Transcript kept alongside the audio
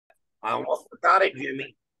I almost forgot it,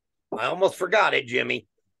 Jimmy. I almost forgot it, Jimmy.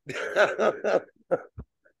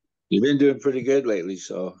 You've been doing pretty good lately,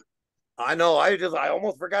 so I know. I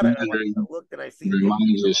almost forgot it. I looked and I see Jimmy. remind I'm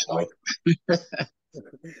yourself. like,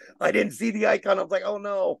 I didn't see the icon. I was like, oh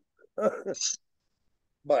no.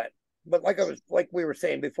 but like we were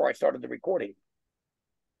saying before I started the recording,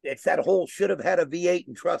 it's that whole should have had a V8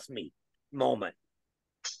 and trust me moment.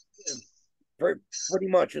 Pretty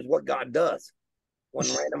much is what God does when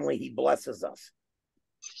randomly He blesses us,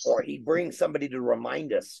 or He brings somebody to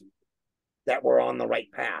remind us that we're on the right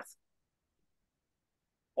path.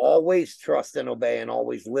 Always trust and obey, and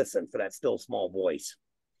always listen for that still small voice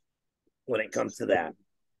when it comes to that.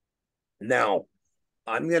 Now,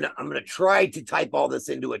 I'm gonna try to type all this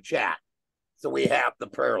into a chat so we have the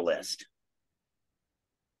prayer list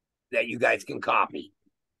that you guys can copy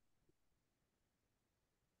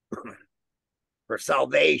for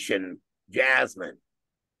salvation. Jasmine,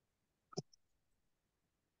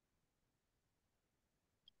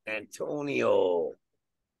 Antonio.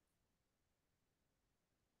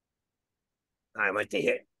 I went to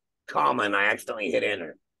hit common. I accidentally hit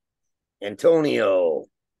enter. Antonio.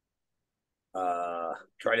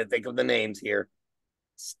 Try to think of the names here.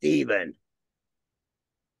 Stephen.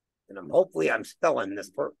 And hopefully I'm spelling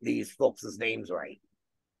these folks' names right.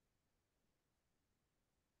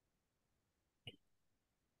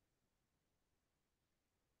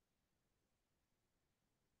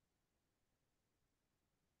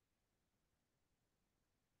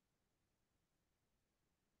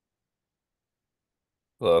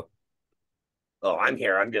 Hello. Oh, I'm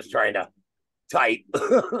here. I'm just trying to type.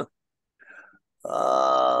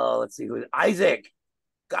 Let's see who Isaac.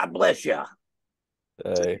 God bless you.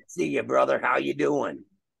 Hey. See you, brother. How you doing?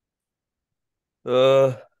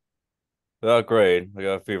 Uh, not great. I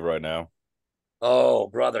got a fever right now. Oh,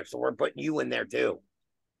 brother. So we're putting you in there too.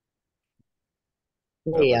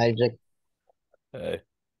 Hey, Isaac. Hey.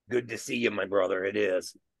 Good to see you, my brother. It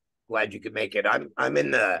is. Glad you could make it. I'm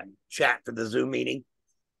in the chat for the Zoom meeting,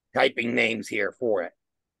 typing names here for it.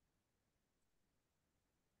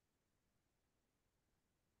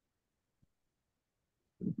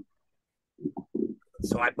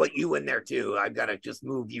 So I put you in there too. I've got to just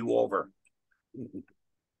move you over.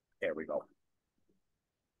 There we go.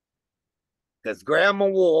 Because Grandma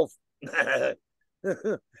Wolf, I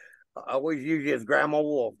always use you as Grandma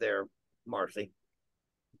Wolf there, Marcy.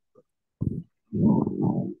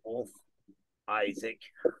 Wolf, Isaac.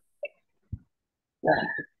 I'm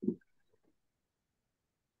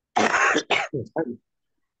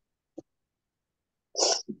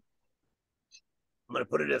going to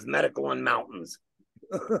put it as medical and mountains.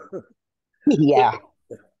 Yeah.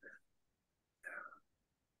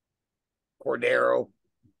 Cordero.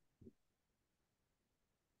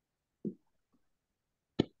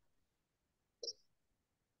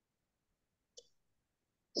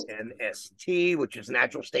 NST, which is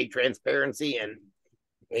natural state transparency, and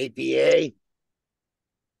APA,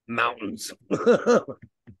 mountains.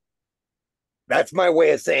 That's my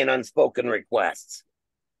way of saying unspoken requests.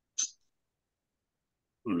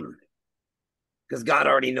 Because God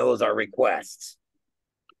already knows our requests.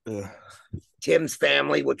 Tim's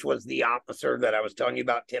family, which was the officer that I was telling you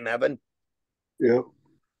about, Tim Evan. Yep.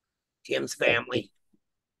 Tim's family.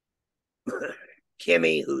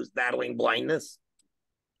 Kimmy, who's battling blindness,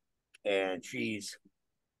 and she's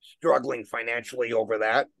struggling financially over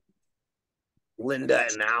that. Linda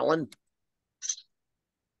and Alan.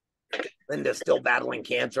 Linda's still battling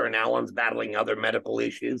cancer, and Alan's battling other medical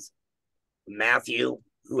issues. Matthew,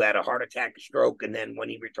 who had a heart attack, stroke, and then when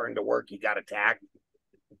he returned to work, he got attacked.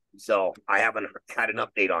 So I haven't had an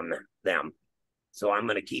update on them. So I'm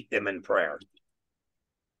going to keep them in prayer.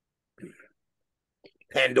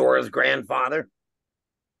 Pandora's grandfather.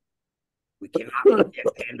 We cannot forget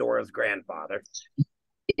Pandora's grandfather.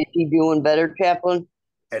 Is he doing better, Chaplain?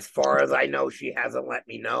 As far as I know, she hasn't let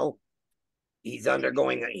me know. He had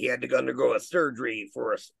to undergo a surgery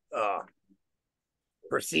for a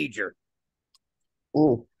procedure.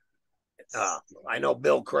 I know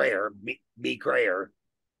Bill Crayer, B. Crayer.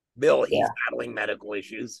 Bill, he's battling medical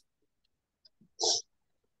issues.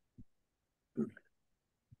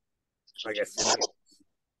 I guess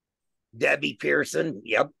Debbie Pearson.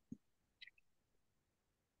 Yep.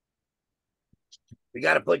 We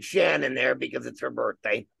got to put Shan in there because it's her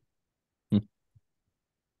birthday.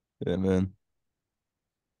 Amen.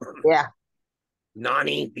 Yeah.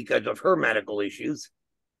 Nani, because of her medical issues.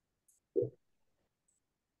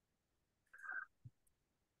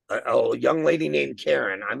 A young lady named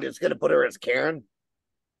Karen. I'm just going to put her as Karen.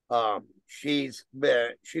 She's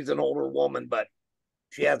an older woman, but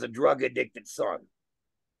she has a drug addicted son.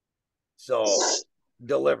 So,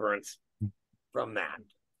 deliverance from that.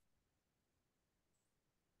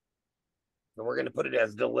 So we're going to put it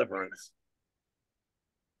as deliverance.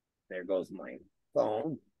 There goes my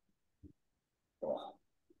phone. Oh.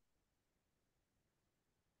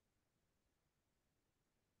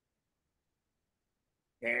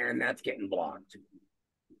 And that's getting blocked.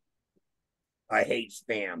 I hate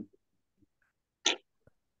spam.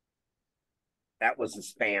 That was a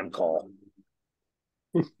spam call.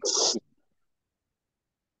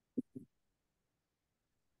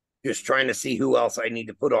 Just trying to see who else I need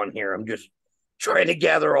to put on here. I'm just trying to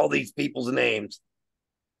gather all these people's names.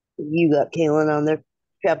 You got Kaylin on there,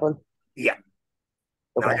 Chaplain? Yeah.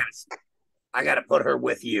 Okay. I got to put her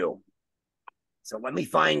with you. So let me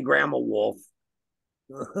find Grandma Wolf.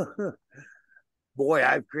 Boy,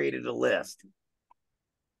 I've created a list.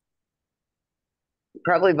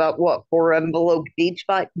 Probably about what, 4 envelopes deep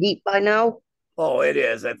by now? Oh, it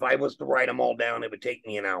is. If I was to write them all down, it would take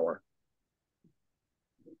me an hour.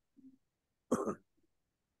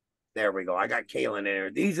 There we go. I got Kaylin in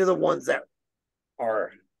there. These are the ones that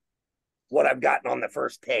are what I've gotten on the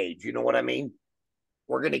first page. You know what I mean?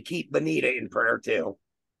 We're going to keep Benita in prayer too.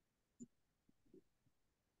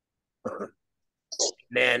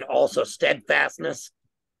 Then also steadfastness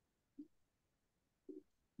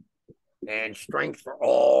and strength for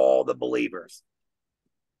all the believers.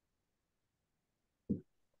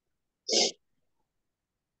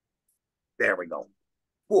 There we go.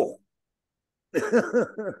 Whoa.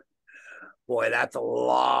 Boy, that's a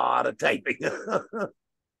lot of typing.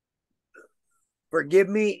 Forgive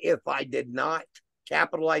me if I did not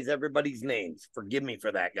capitalize everybody's names. Forgive me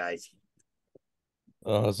for that, guys.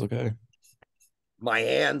 Oh, that's okay. My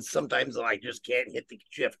hands, sometimes I just can't hit the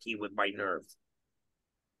shift key with my nerves.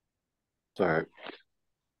 It's all right.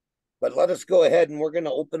 But let us go ahead and we're going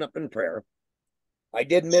to open up in prayer. I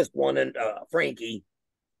did miss one and Frankie.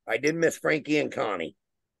 I did miss Frankie and Connie.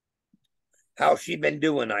 How's she been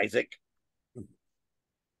doing, Isaac?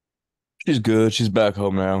 She's good. She's back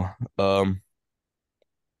home now.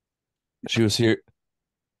 She was here.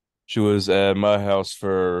 She was at my house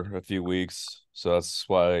for a few weeks, so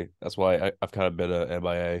I've kind of been a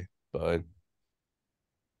MIA, but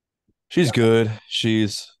she's good.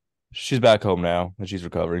 She's back home now and she's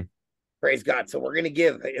recovering. Praise God. So we're going to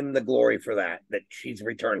give him the glory for that she's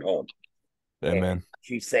returned home. Amen.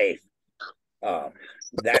 She's safe.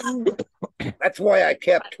 That's why I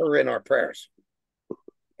kept her in our prayers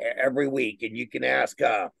every week. And you can ask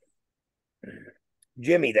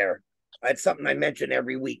Jimmy there. That's something I mention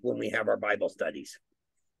every week when we have our Bible studies,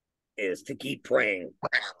 is to keep praying.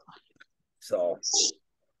 So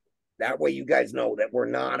that way you guys know that we're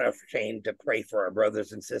not ashamed to pray for our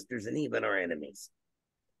brothers and sisters and even our enemies.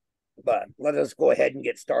 But let us go ahead and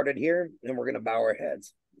get started here, and we're going to bow our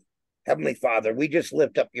heads. Heavenly Father, we just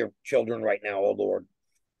lift up your children right now, oh Lord.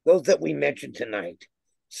 Those that we mentioned tonight,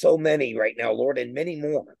 so many right now, Lord, and many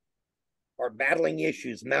more are battling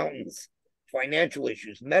issues, mountains, financial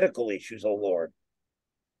issues, medical issues, oh Lord.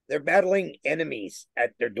 They're battling enemies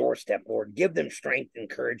at their doorstep, Lord. Give them strength and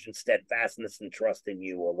courage and steadfastness and trust in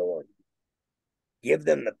you, oh Lord. Give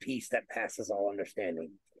them the peace that passes all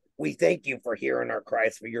understanding. We thank you for hearing our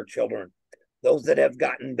cries for your children, those that have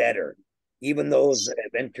gotten better, even those that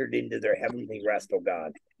have entered into their heavenly rest, oh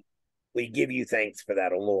God. We give you thanks for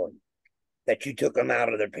that, oh Lord, that you took them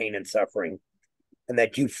out of their pain and suffering and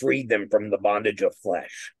that you freed them from the bondage of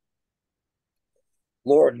flesh.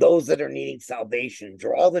 Lord, those that are needing salvation,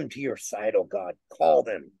 draw them to your side, oh God. Call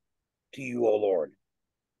them to you, oh Lord.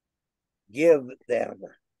 Give them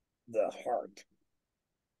the heart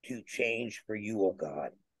to change for you, oh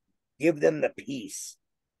God. Give them the peace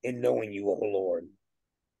in knowing you, oh Lord.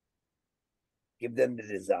 Give them the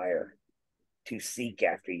desire to seek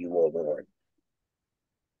after you, oh Lord.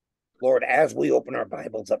 Lord, as we open our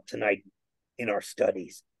Bibles up tonight in our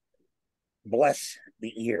studies, bless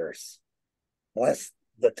the ears, bless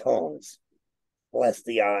the tongues, bless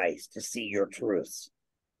the eyes to see your truths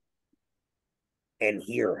and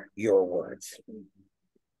hear your words.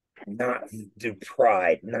 Not through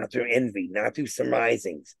pride, not through envy, not through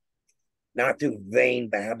surmisings, not through vain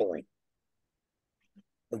babbling.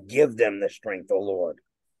 But give them the strength, O Lord.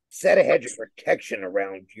 Set a hedge of protection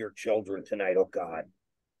around your children tonight, O God,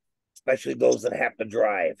 especially those that have to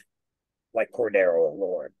drive, like Cordero, O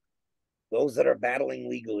Lord. Those that are battling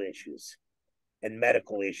legal issues and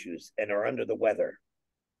medical issues and are under the weather.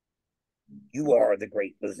 You are the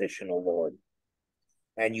great physician, O Lord,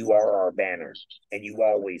 and you are our banner, and you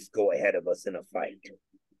always go ahead of us in a fight.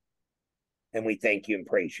 And we thank you and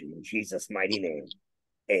praise you in Jesus' mighty name.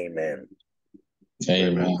 Amen.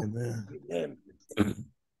 Amen. Amen. Amen.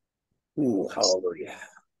 Ooh, hallelujah.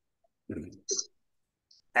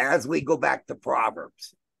 As we go back to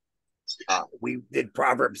Proverbs, we did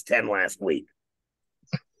Proverbs 10 last week.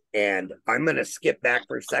 And I'm going to skip back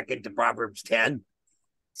for a second to Proverbs 10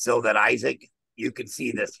 so that Isaac, you can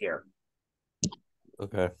see this here.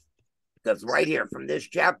 Okay. Because right here, from this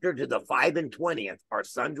chapter to the 5 and 20th, are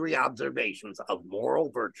sundry observations of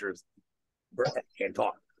moral virtues, can't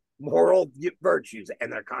talk, moral virtues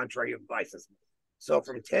and their contrary vices. So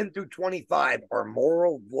from 10 through 25 are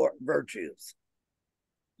moral virtues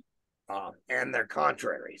and their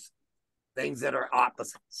contraries, things that are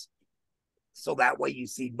opposites. So that way you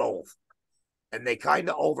see both. And they kind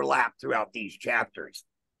of overlap throughout these chapters.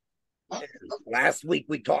 And last week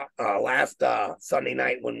we talked, last Sunday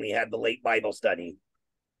night when we had the late Bible study,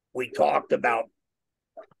 we talked about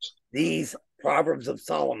these Proverbs of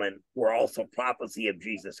Solomon were also prophecy of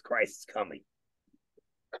Jesus Christ's coming.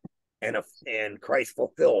 And Christ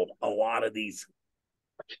fulfilled a lot of these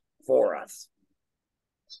for us.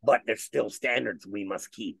 But there's still standards we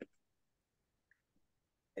must keep.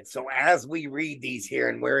 And so as we read these here,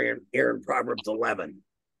 and we're here in Proverbs 11,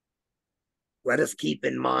 let us keep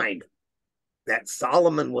in mind that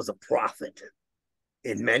Solomon was a prophet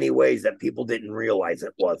in many ways that people didn't realize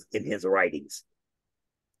it was in his writings,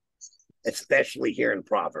 especially here in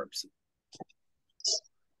Proverbs.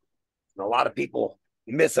 And a lot of people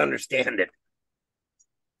misunderstand it.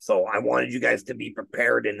 So I wanted you guys to be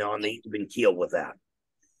prepared and on the even keel with that.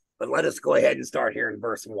 But let us go ahead and start here in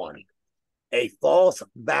verse 1. A false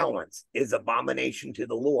balance is abomination to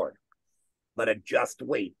the Lord, but a just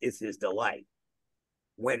weight is his delight.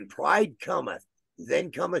 When pride cometh,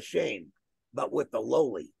 then cometh shame, but with the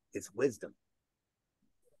lowly is wisdom.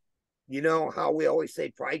 You know how we always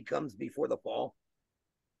say pride comes before the fall?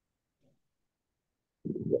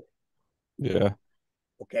 Yeah.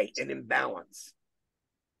 Okay, an imbalance,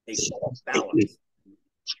 a false balance,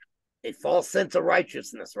 a false sense of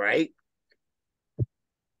righteousness, right?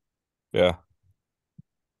 Yeah.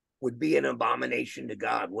 Would be an abomination to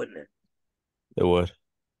God, wouldn't it? It would.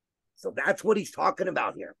 So that's what he's talking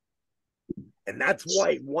about here. And that's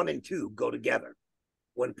why 1 and 2 go together.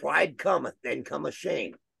 When pride cometh, then cometh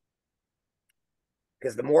shame.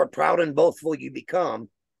 Because the more proud and boastful you become,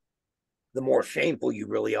 the more shameful you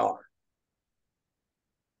really are.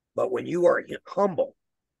 But when you are humble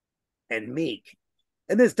and meek,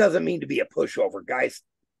 and this doesn't mean to be a pushover, guys.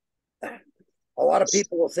 A lot of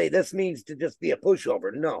people will say this means to just be a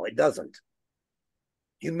pushover. No, it doesn't.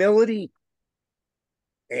 Humility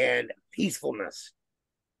and peacefulness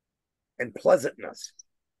and pleasantness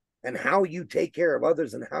and how you take care of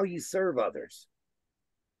others and how you serve others.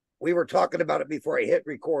 We were talking about it before I hit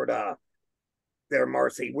record there,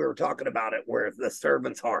 Marcy. We were talking about it where the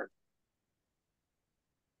servant's heart.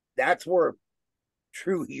 That's where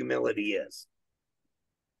true humility is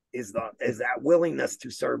that willingness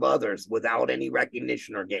to serve others without any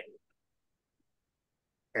recognition or gain.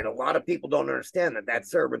 And a lot of people don't understand that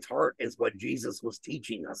servant's heart is what Jesus was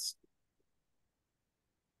teaching us.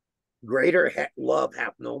 Greater love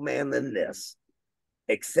hath no man than this,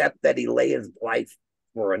 except that he lay his life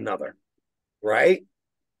for another. Right?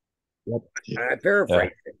 Yep. And I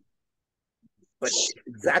paraphrase it. But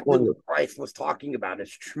exactly what Christ was talking about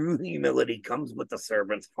is true humility comes with the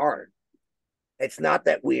servant's heart. It's not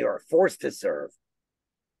that we are forced to serve.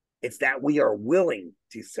 It's that we are willing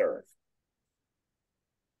to serve.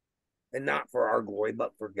 And not for our glory,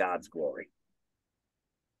 but for God's glory.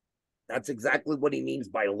 That's exactly what he means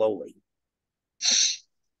by lowly.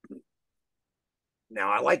 Now,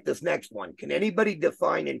 I like this next one. Can anybody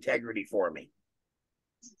define integrity for me?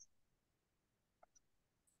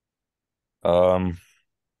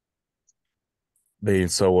 Being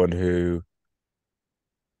someone who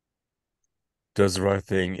does the right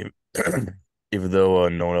thing, even though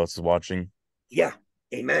no one else is watching. Yeah,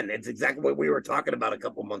 amen. It's exactly what we were talking about a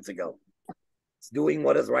couple months ago. It's doing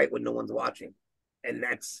what is right when no one's watching. And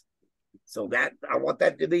I want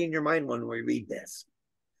that to be in your mind when we read this.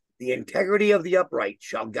 The integrity of the upright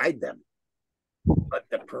shall guide them, but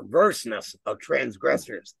the perverseness of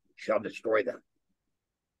transgressors shall destroy them.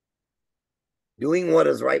 Doing what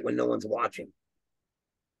is right when no one's watching.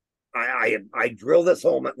 I drill this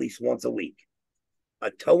home at least once a week. A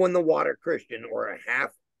toe in the water Christian or a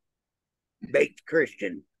half-baked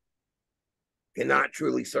Christian cannot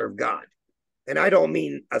truly serve God. And I don't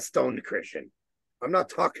mean a stoned Christian. I'm not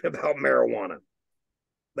talking about marijuana.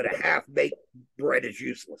 But a half-baked bread is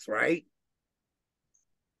useless, right?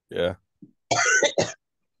 Yeah.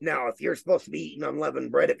 Now, if you're supposed to be eating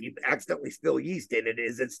unleavened bread, if you accidentally spill yeast in it,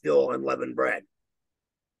 is it still unleavened bread?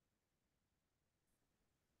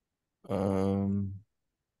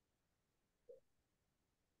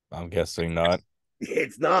 I'm guessing not.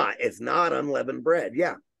 It's not. It's not unleavened bread.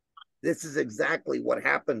 Yeah. This is exactly what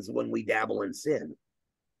happens when we dabble in sin.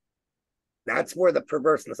 That's where the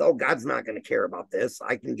perverseness, oh, God's not going to care about this.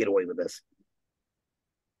 I can get away with this.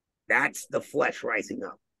 That's the flesh rising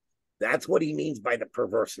up. That's what he means by the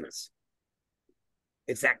perverseness.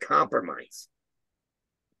 It's that compromise.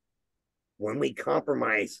 When we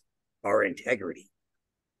compromise our integrity,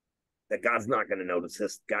 that God's not going to notice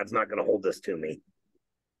this, God's not going to hold this to me.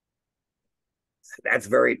 That's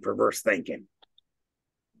very perverse thinking.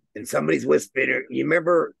 And somebody's whispering, you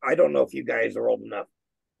remember, I don't know if you guys are old enough.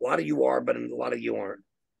 A lot of you are, but a lot of you aren't.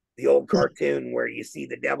 The old cartoon where you see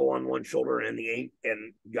the devil on one shoulder and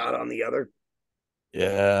and God on the other.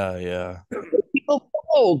 Yeah, yeah. People feel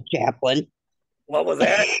old, Chaplain. What was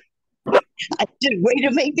that? I said, way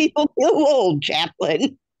to make people feel old,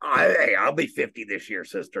 Chaplain. Hey, I'll be 50 this year,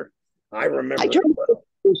 sister. I remember. I turned 50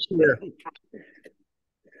 this year.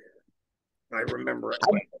 I remember it.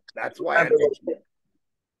 That's why I mentioned it.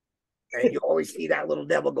 And you always see that little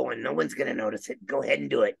devil going, no one's going to notice it. Go ahead and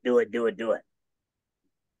do it. Do it, do it, do it.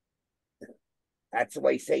 That's the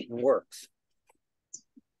way Satan works.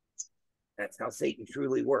 That's how Satan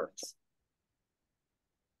truly works.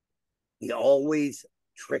 He always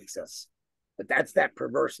tricks us. But that's that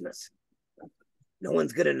perverseness. No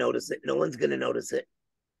one's going to notice it. No one's going to notice it.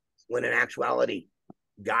 When in actuality,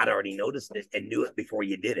 God already noticed it and knew it before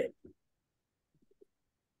you did it.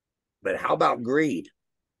 But how about greed?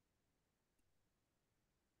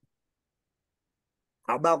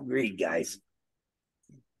 How about greed, guys?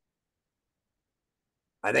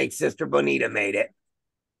 I think Sister Bonita made it.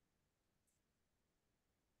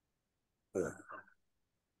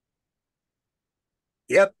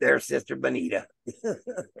 Yep, there's Sister Bonita.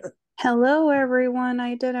 Hello, everyone.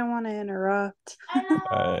 I didn't want to interrupt.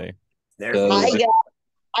 Hey. There's Hi, guys.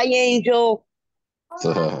 Hi, Angel.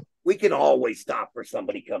 we can always stop for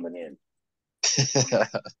somebody coming in.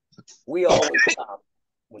 We always stop.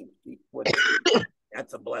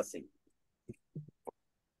 That's a blessing.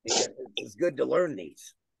 It's good to learn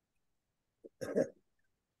these.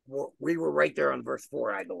 We were right there on verse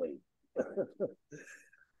 4, I believe.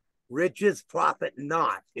 Riches profit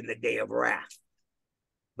not in the day of wrath,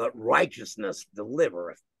 but righteousness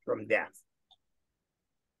delivereth from death.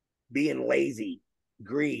 Being lazy,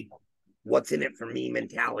 greed, what's in it for me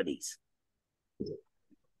mentalities.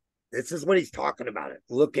 This is what he's talking about. It.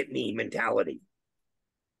 Look at me mentality.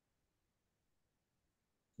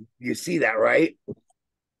 You see that, right?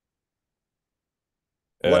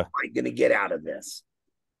 Yeah. What am I going to get out of this?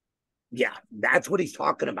 Yeah, that's what he's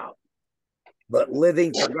talking about. But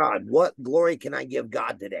living for God, what glory can I give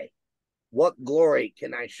God today? What glory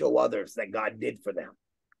can I show others that God did for them?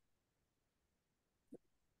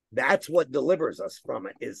 That's what delivers us from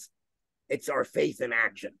it. It's our faith in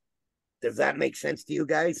action. Does that make sense to you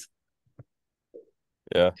guys?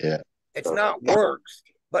 Yeah. It's not works,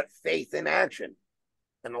 but faith in action.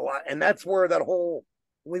 And that's where that whole,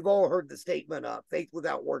 we've all heard the statement, faith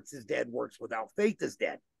without works is dead, works without faith is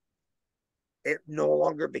dead. It no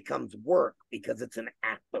longer becomes work because it's an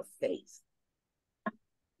act of faith.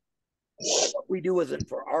 What we do isn't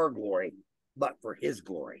for our glory, but for his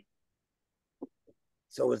glory.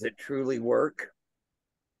 So is it truly work?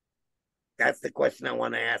 That's the question I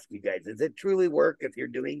want to ask you guys. Is it truly work if you're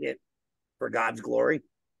doing it for God's glory?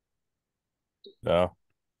 No.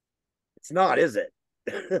 It's not, is it?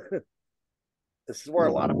 This is where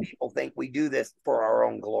a lot of people think we do this for our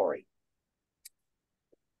own glory.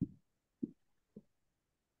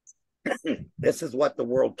 This is what the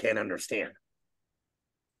world can't understand.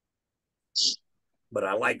 But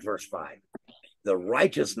I like verse 5. The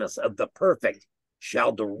righteousness of the perfect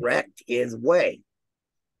shall direct his way,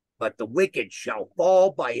 but the wicked shall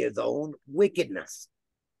fall by his own wickedness.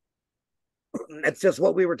 That's just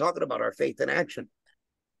what we were talking about, our faith in action.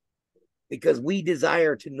 Because we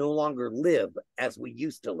desire to no longer live as we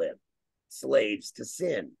used to live, slaves to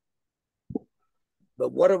sin.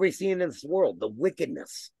 But what are we seeing in this world? The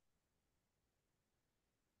wickedness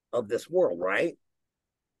of this world, right?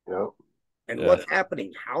 Yep. And what's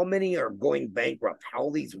happening? How many are going bankrupt? How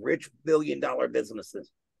these rich billion-dollar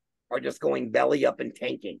businesses are just going belly up and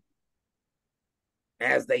tanking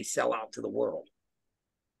as they sell out to the world.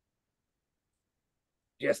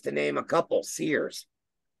 Just to name a couple, Sears,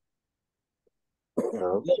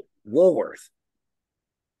 Woolworth,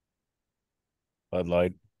 Bud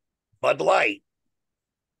Light. Bud Light.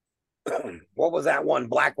 What was that one?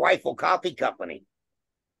 Black Rifle Coffee Company.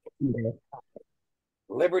 Yeah.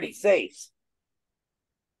 Liberty Safes.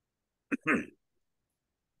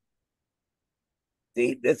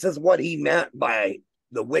 See, this is what he meant by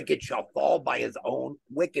The wicked shall fall by his own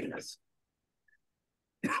wickedness.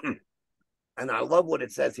 And I love what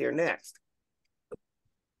it says here next.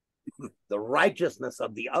 The righteousness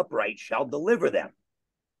of the upright shall deliver them.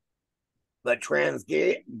 But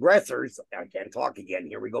transgressors, I can't talk again.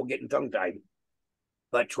 Here we go, getting tongue-tied.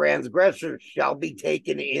 But transgressors shall be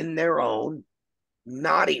taken in their own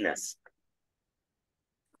naughtiness.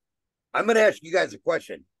 I'm going to ask you guys a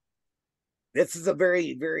question. This is a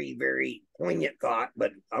very, very, very poignant thought,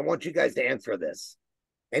 but I want you guys to answer this.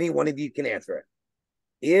 Any one of you can answer it.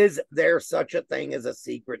 Is there such a thing as a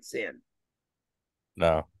secret sin?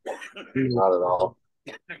 No. Not at all.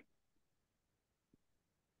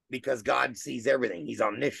 Because God sees everything. He's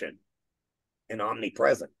omniscient and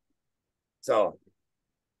omnipresent. So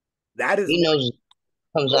that is He knows it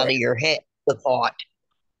comes out of your head, the thought.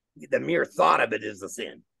 the mere thought of it is a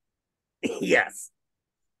sin. Yes.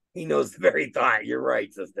 He knows the very thought. You're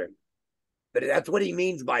right, sister. But that's what he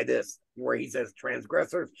means by this, where he says,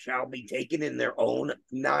 transgressors shall be taken in their own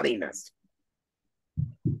naughtiness.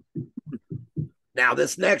 Now,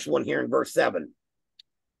 this next one here in verse 7,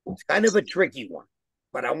 it's kind of a tricky one,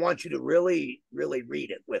 but I want you to really, really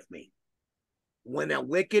read it with me. When a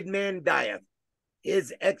wicked man dieth,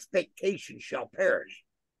 his expectation shall perish,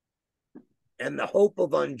 and the hope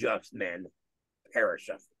of unjust men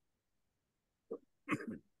perisheth.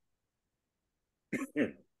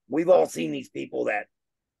 We've all seen these people that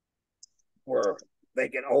were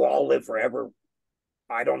thinking, oh, I'll live forever.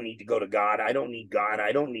 I don't need to go to God. I don't need God.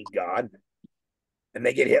 I don't need God. And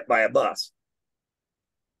they get hit by a bus.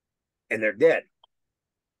 And they're dead.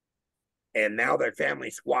 And now their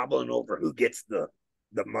family's squabbling over who gets the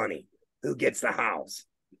money, who gets the house.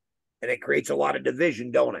 And it creates a lot of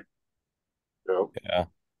division, don't it? Yep. Yeah.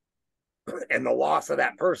 And the loss of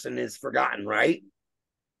that person is forgotten, right?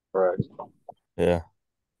 Correct. Yeah.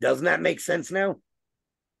 Doesn't that make sense now?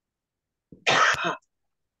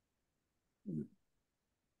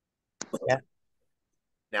 Yeah.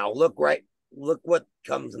 Now look what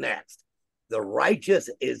comes next. The righteous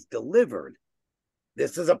is delivered.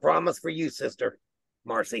 This is a promise for you, sister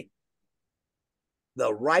Marcy.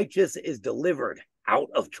 The righteous is delivered out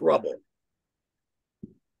of trouble,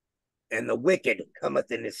 and the wicked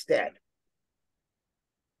cometh in his stead.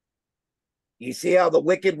 You see how the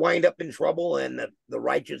wicked wind up in trouble and the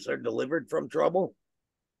righteous are delivered from trouble?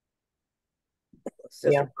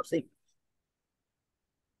 Sister Mercy.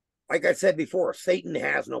 Like I said before, Satan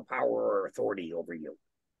has no power or authority over you.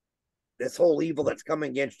 This whole evil that's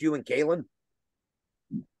coming against you and Kaylin,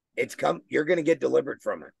 you're going to get delivered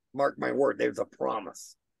from it. Mark my word, there's a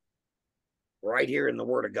promise right here in the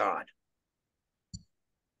Word of God.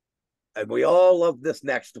 And we all love this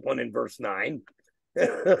next one in verse 9.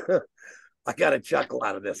 I got a chuckle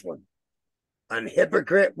out of this one. An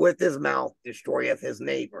hypocrite with his mouth destroyeth his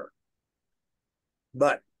neighbor,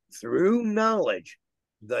 but through knowledge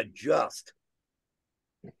the just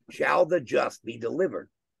shall the just be delivered.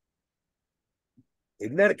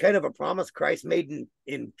 Isn't that a kind of a promise Christ made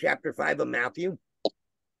in chapter 5 of Matthew?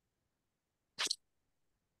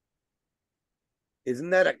 Isn't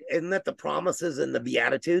that the promises in the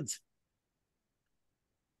Beatitudes?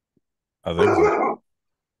 I think so.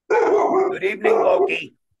 Good evening,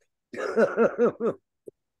 Loki.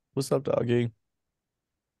 What's up, doggy?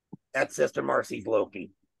 That's Sister Marcy's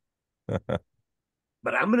Loki.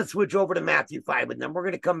 But I'm going to switch over to Matthew 5, and then we're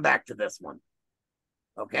going to come back to this one.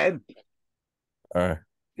 Okay? All right.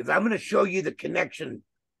 Because I'm going to show you the connection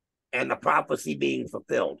and the prophecy being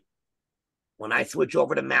fulfilled when I switch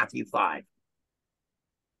over to Matthew 5.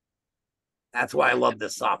 That's why I love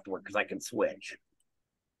this software, because I can switch.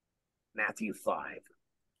 Matthew 5.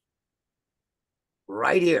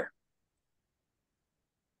 Right here.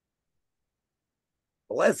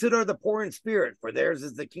 Blessed are the poor in spirit, for theirs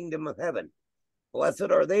is the kingdom of heaven.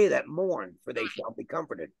 Blessed are they that mourn, for they shall be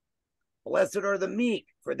comforted. Blessed are the meek,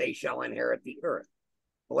 for they shall inherit the earth.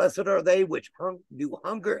 Blessed are they which do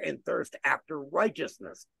hunger and thirst after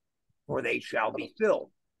righteousness, for they shall be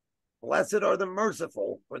filled. Blessed are the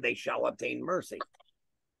merciful, for they shall obtain mercy.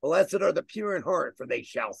 Blessed are the pure in heart, for they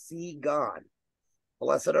shall see God.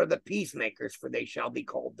 Blessed are the peacemakers, for they shall be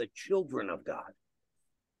called the children of God.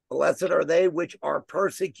 Blessed are they which are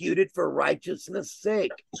persecuted for righteousness'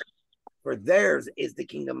 sake, for theirs is the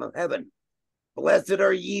kingdom of heaven. Blessed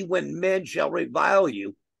are ye when men shall revile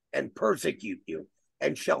you and persecute you,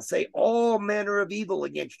 and shall say all manner of evil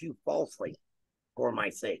against you falsely for my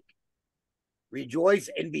sake. Rejoice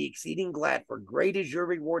and be exceeding glad, for great is your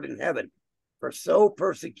reward in heaven. For so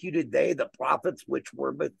persecuted they the prophets which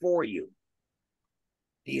were before you.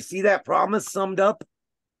 Do you see that promise summed up?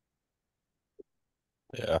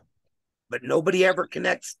 Yeah. But nobody ever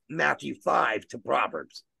connects Matthew 5 to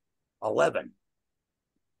Proverbs 11.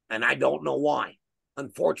 And I don't know why.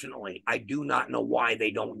 Unfortunately, I do not know why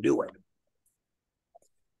they don't do it.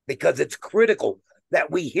 Because it's critical that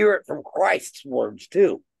we hear it from Christ's words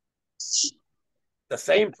too. The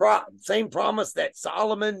same promise that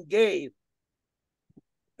Solomon gave,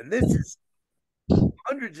 and this is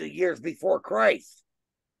hundreds of years before Christ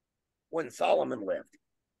when Solomon lived.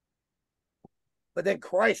 But then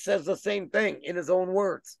Christ says the same thing in his own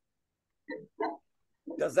words.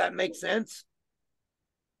 Does that make sense?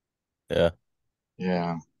 Yeah.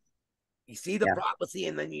 Yeah. You see the Yeah. prophecy,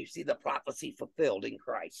 and then you see the prophecy fulfilled in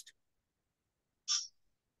Christ.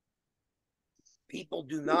 People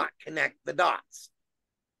do not connect the dots.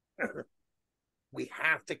 We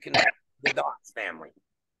have to connect the dots, family.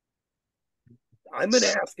 I'm going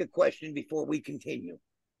to ask a question before we continue.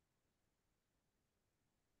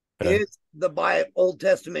 Okay. Is the Old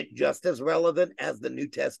Testament just as relevant as the New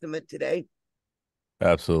Testament today?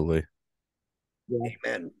 Absolutely.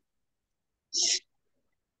 Amen.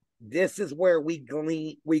 This is where we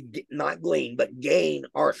gain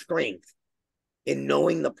our strength in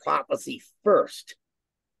knowing the prophecy first,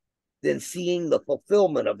 then seeing the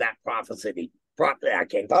fulfillment of that prophecy. I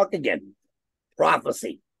can't talk again.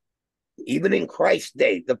 Prophecy. Even in Christ's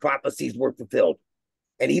day, the prophecies were fulfilled.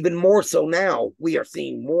 And even more so now, we are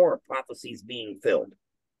seeing more prophecies being filled.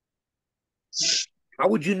 How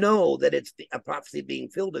would you know that it's a prophecy being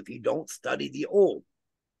filled if you don't study the old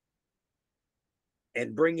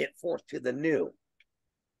and bring it forth to the new?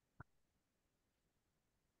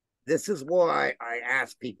 This is why I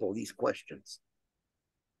ask people these questions.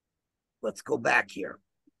 Let's go back here.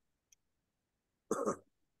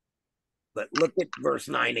 But look at verse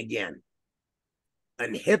 9 again.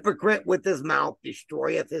 An hypocrite with his mouth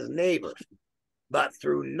destroyeth his neighbor, but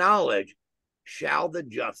through knowledge shall the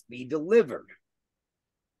just be delivered.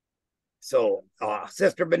 So,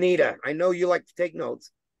 Sister Benita, I know you like to take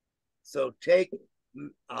notes. So take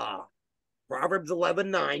Proverbs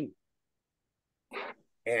 11:9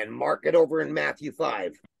 and mark it over in Matthew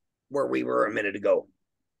 5, where we were a minute ago.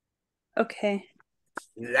 Okay.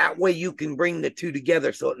 That way you can bring the two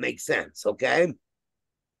together so it makes sense, okay?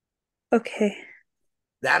 Okay.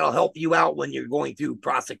 That'll help you out when you're going through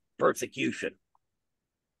persecution.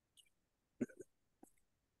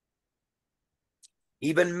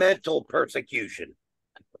 Even mental persecution,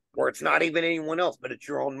 where it's not even anyone else, but it's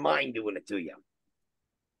your own mind doing it to you.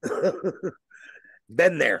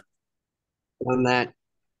 Been there. On that.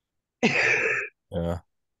 Yeah.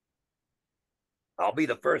 I'll be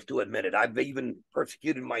the first to admit it. I've even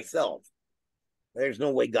persecuted myself. There's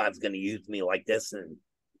no way God's going to use me like this. And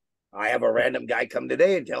I have a random guy come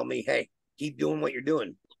today and tell me, hey, keep doing what you're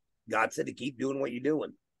doing. God said to keep doing what you're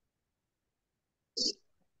doing.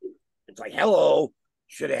 It's like, hello,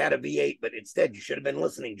 should have had a V8, but instead you should have been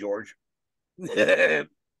listening, George. That's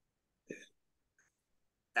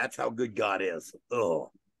how good God is.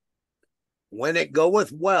 Oh. When it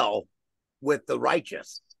goeth well with the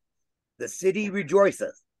righteous, the city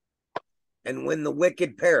rejoiceth. And when the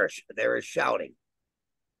wicked perish, there is shouting.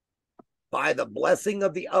 By the blessing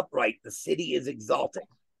of the upright, the city is exalted,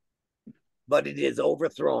 but it is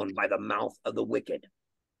overthrown by the mouth of the wicked.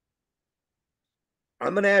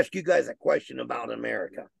 I'm going to ask you guys a question about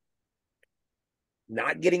America.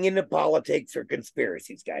 Not getting into politics or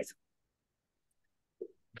conspiracies, guys,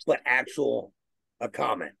 but a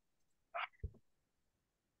comment.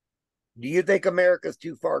 Do you think America's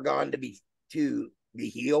too far gone to be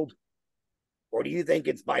healed? Or do you think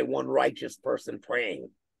it's by one righteous person praying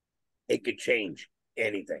it could change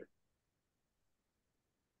anything?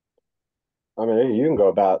 I mean, you can go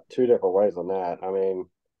about two different ways on that. I mean,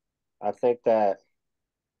 I think that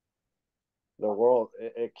the world,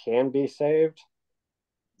 it can be saved,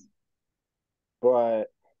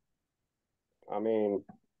 but I mean,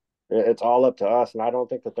 it's all up to us. And I don't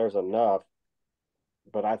think that there's enough,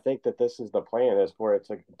 but I think that this is the plan, is for it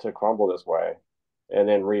to crumble this way and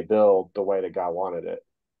then rebuild the way that God wanted it.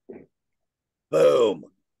 Boom.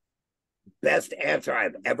 Best answer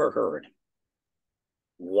I've ever heard.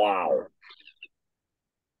 Wow.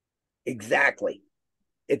 Exactly.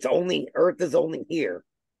 Earth is only here.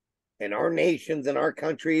 And our nations and our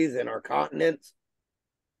countries and our continents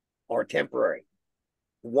are temporary.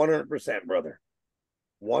 100%, brother.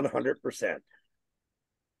 100%.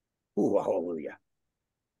 Ooh, hallelujah.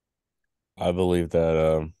 I believe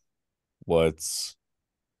that what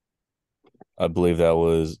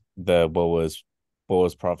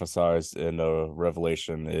was prophesied in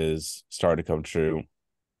Revelation is starting to come true.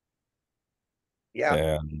 Yeah.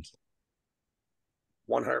 And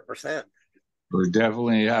 100%. We're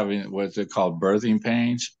definitely having what's it called, birthing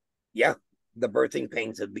pains. Yeah, the birthing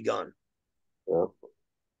pains have begun. Yeah.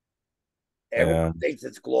 Everyone Yeah. thinks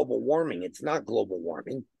it's global warming. It's not global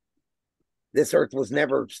warming. This earth was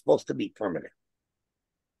never supposed to be permanent.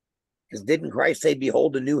 Because didn't Christ say,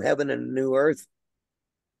 behold, a new heaven and a new earth?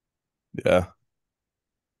 Yeah.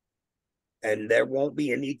 And there won't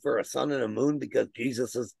be a need for a sun and a moon because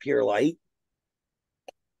Jesus is pure light?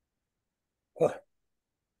 Huh.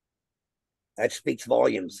 That speaks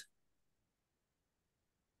volumes.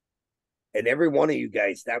 And every one of you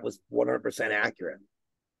guys, that was 100% accurate.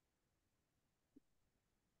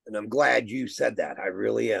 And I'm glad you said that. I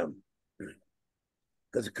really am.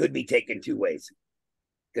 Because it could be taken two ways.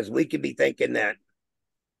 Because we could be thinking that,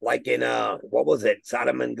 like in what was it,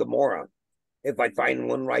 Sodom and Gomorrah? If I find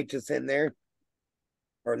one righteous in there,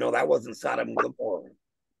 or no, that wasn't Sodom and Gomorrah.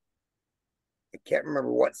 I can't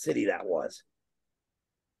remember what city that was.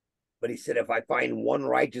 But he said, if I find one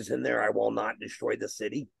righteous in there, I will not destroy the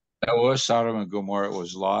city. That was Sodom and Gomorrah. It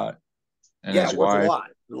was Lot and Yeah, his it was wife.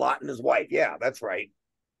 Lot and his wife. Yeah, that's right.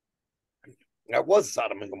 That was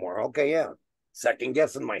Sodom and Gomorrah. Okay, yeah. Second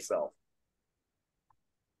guessing myself.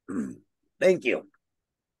 Thank you.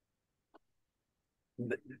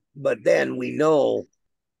 But then we know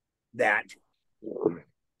that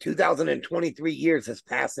 2023 years has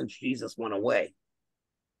passed since Jesus went away.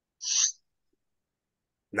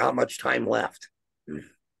 Not much time left.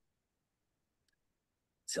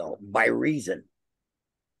 So, by reason,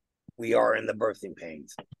 we are in the birthing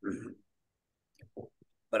pains.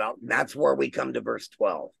 But that's where we come to verse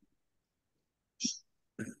 12.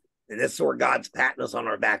 And this is where God's patting us on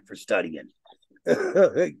our back for studying.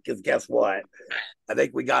 Because guess what? I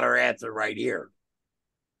think we got our answer right here.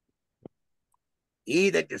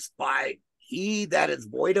 He that is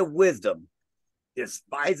void of wisdom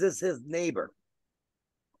despises his neighbor.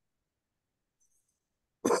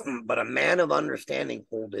 But a man of understanding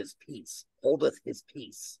holdeth his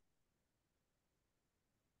peace.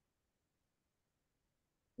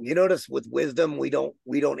 You notice with wisdom, we don't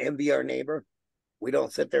envy our neighbor. We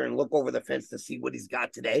don't sit there and look over the fence to see what he's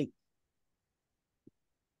got today.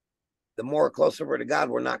 The more closer we're to God,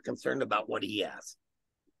 we're not concerned about what he has.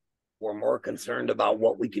 We're more concerned about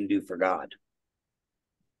what we can do for God.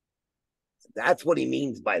 That's what he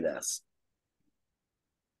means by this.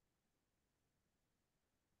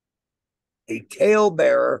 A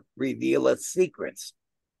talebearer revealeth secrets,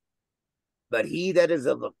 but he that is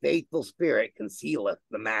of a faithful spirit concealeth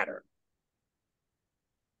the matter.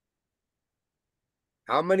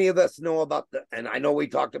 How many of us know about and I know we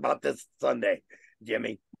talked about this Sunday,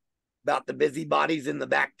 Jimmy, about the busybodies in the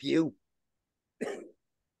back pew?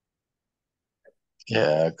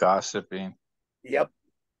 Yeah, gossiping. Yep.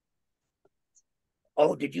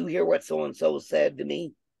 Oh, did you hear what so-and-so said to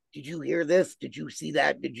me? Did you hear this? Did you see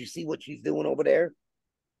that? Did you see what she's doing over there?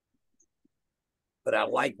 But I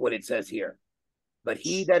like what it says here. But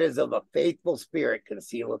he that is of a faithful spirit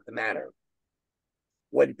concealeth the matter.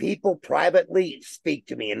 When people privately speak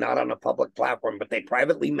to me, and not on a public platform, but they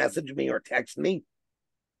privately message me or text me,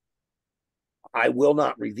 I will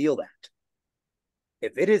not reveal that.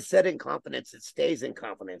 If it is said in confidence, it stays in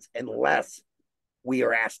confidence unless we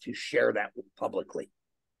are asked to share that publicly.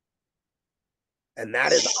 And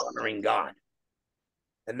that is honoring God.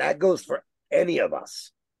 And that goes for any of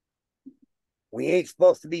us. We ain't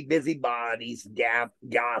supposed to be busybodies,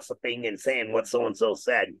 gossiping and saying what so-and-so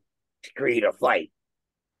said to create a fight.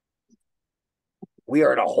 We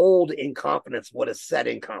are to hold in confidence what is said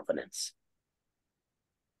in confidence.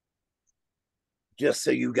 Just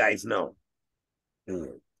so you guys know.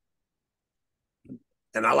 And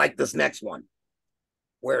I like this next one.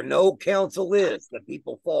 Where no counsel is, the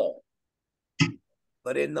people fall.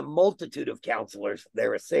 But in the multitude of counselors,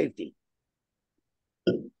 there is safety.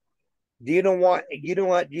 Do you know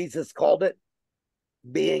what Jesus called it?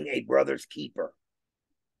 Being a brother's keeper.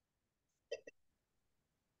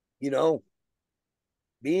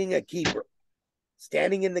 Being a keeper.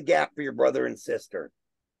 Standing in the gap for your brother and sister.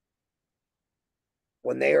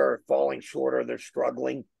 When they are falling short or they're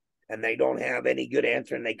struggling and they don't have any good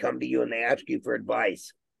answer and they come to you and they ask you for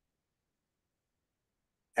advice.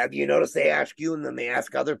 Have you noticed they ask you and then they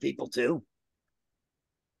ask other people too?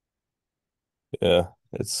 Yeah.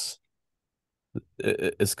 It's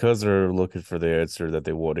because they're looking for the answer that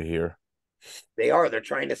they want to hear. They're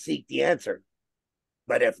trying to seek the answer.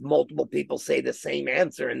 But if multiple people say the same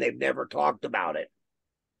answer and they've never talked about it,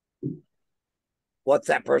 what's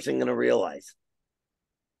that person going to realize?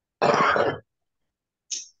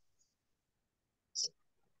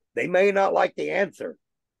 They may not like the answer,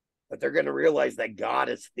 but they're going to realize that God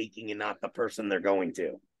is speaking and not the person they're going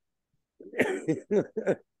to.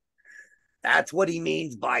 That's what he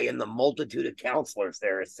means by in the multitude of counselors,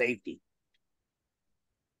 there is safety.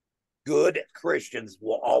 Good Christians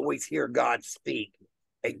will always hear God speak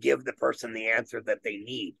and give the person the answer that they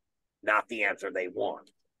need, not the answer they want.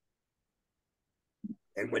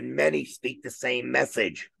 And when many speak the same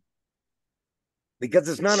message, because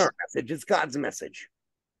it's not our message, it's God's message,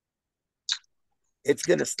 it's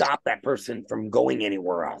going to stop that person from going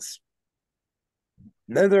anywhere else.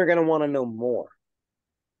 Then they're going to want to know more.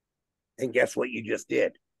 And guess what you just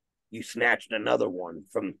did? You snatched another one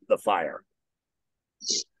from the fire.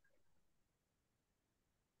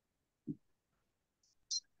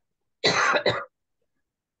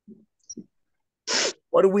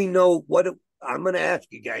 What do we know? I'm going to ask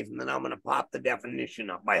you guys, and then I'm going to pop the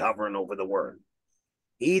definition up by hovering over the word.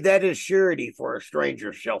 He that is surety for a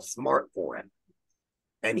stranger shall smart for him.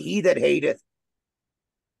 And he that hateth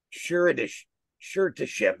suretyship,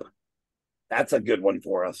 that's a good one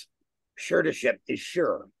for us. Suretyship is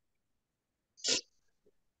sure.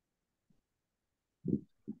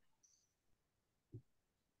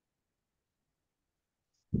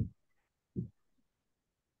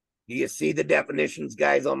 Do you see the definitions,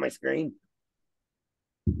 guys, on my screen?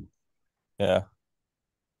 Yeah.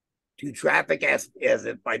 To traffic as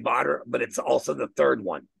if by barter, but it's also the third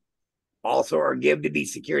one. Also, or give to be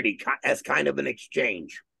security as kind of an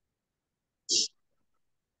exchange.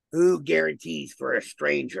 Who guarantees for a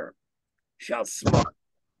stranger shall smart.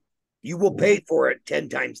 You will pay for it 10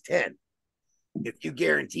 times 10. If you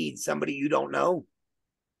guaranteed somebody you don't know,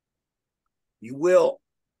 you will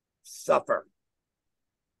suffer.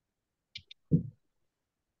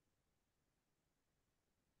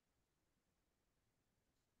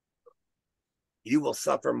 You will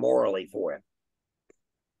suffer morally for it.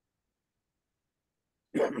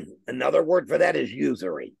 Another word for that is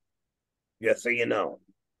usury, just so you know.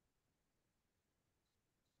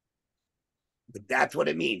 But that's what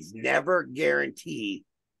it means. Never guarantee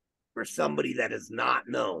for somebody that is not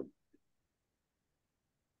known.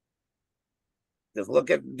 Just look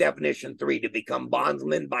at definition 3, to become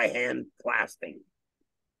bondsman by hand clasping.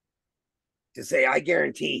 To say, I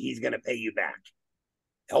guarantee he's going to pay you back.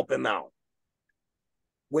 Help him out.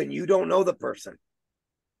 When you don't know the person.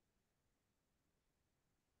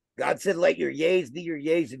 God said, let your yeas be your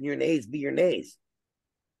yeas and your nays be your nays.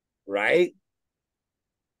 Right?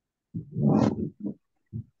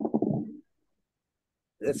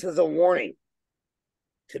 This is a warning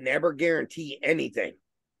to never guarantee anything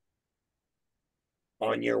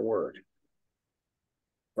on your word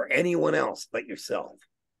for anyone else but yourself.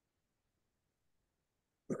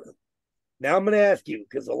 Now I'm going to ask you,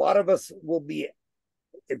 because a lot of us will be,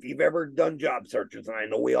 if you've ever done job searches, and I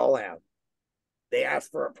know we all have, they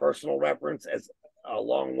ask for a personal reference as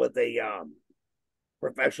along with a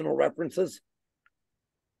professional references.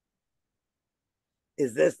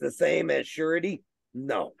 Is this the same as surety?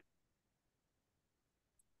 No,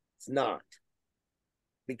 it's not.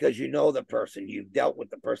 Because you know the person, you've dealt with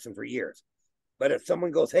the person for years. But if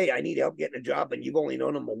someone goes, hey, I need help getting a job, and you've only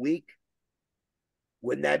known them a week,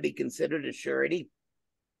 wouldn't that be considered a surety?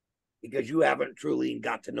 Because you haven't truly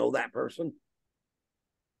got to know that person?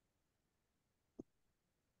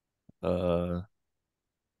 Yeah.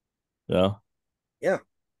 Yeah.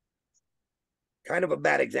 Kind of a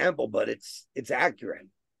bad example, but it's accurate.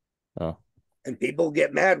 Oh. And people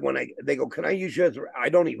get mad when they go, can I use you as, I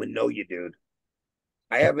don't even know you, dude.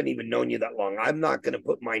 I haven't even known you that long. I'm not going to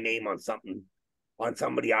put my name on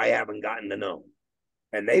somebody I haven't gotten to know.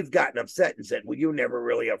 And they've gotten upset and said, well, you're never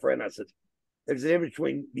really a friend. I said, there's a difference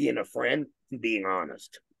between being a friend and being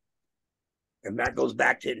honest. And that goes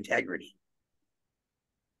back to integrity.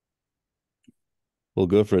 Well,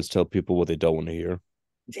 good for it to tell people what they don't want to hear.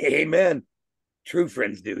 Amen. True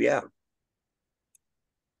friends do, yeah.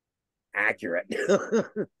 Accurate.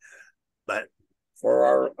 But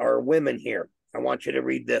for our women here, I want you to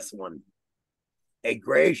read this one. A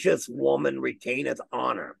gracious woman retaineth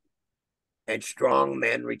honor, and strong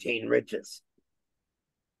men retain riches.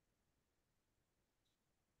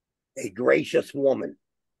 A gracious woman.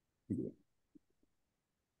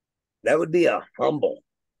 That would be a humble,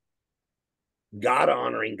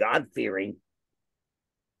 God-honoring, God-fearing,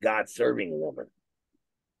 God-serving woman.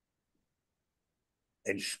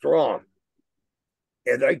 And strong.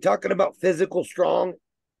 Are they talking about physical strong,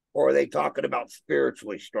 or are they talking about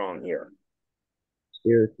spiritually strong here?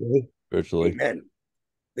 Spiritually. Amen.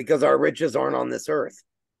 Because our riches aren't on this earth.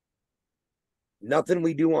 Nothing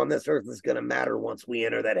we do on this earth is going to matter once we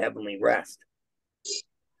enter that heavenly rest.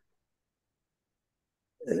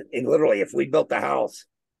 And literally, if we built the house,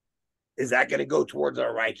 is that going to go towards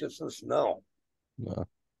our righteousness? No. No.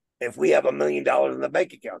 If we have $1 million in the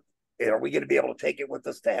bank account, are we going to be able to take it with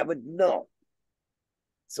us to heaven? No.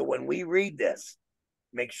 So when we read this,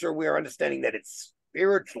 make sure we are understanding that it's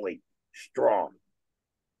spiritually strong.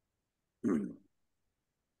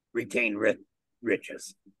 Retain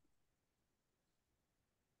riches.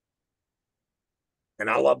 And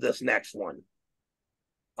I love this next one.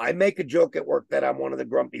 I make a joke at work that I'm one of the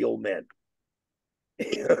grumpy old men.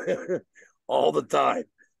 All the time.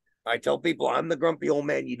 I tell people I'm the grumpy old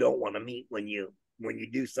man you don't want to meet when you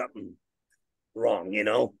do something wrong, you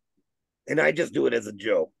know? And I just do it as a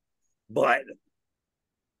joke. But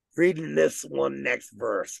reading this one next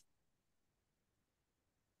verse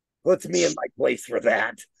puts me in my place for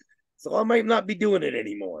that. So I might not be doing it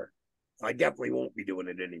anymore. I definitely won't be doing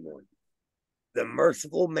it anymore. The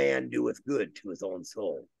merciful man doeth good to his own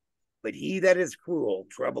soul, but he that is cruel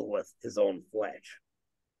troubleth his own flesh.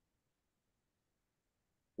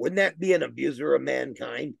 Wouldn't that be an abuser of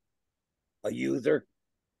mankind? A user?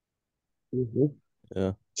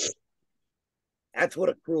 Yeah. That's what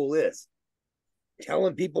a cruel is.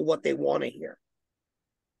 Telling people what they want to hear.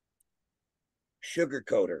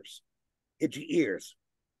 Sugarcoaters. Hit your ears.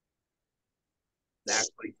 That's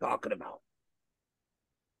what he's talking about.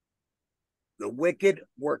 The wicked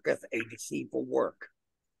worketh a deceitful work,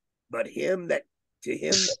 but to him that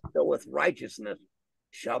doeth righteousness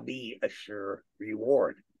shall be a sure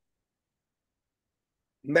reward.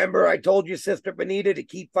 Remember, I told you, Sister Benita, to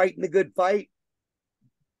keep fighting the good fight?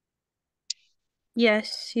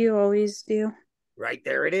 Yes, you always do. Right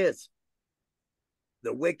there it is.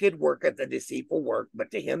 The wicked worketh a deceitful work,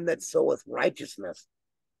 but to him that soweth righteousness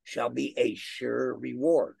shall be a sure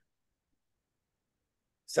reward.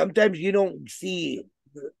 Sometimes you don't see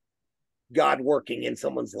God working in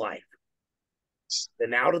someone's life.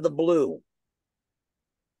 Then out of the blue,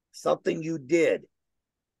 something you did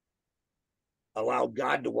allow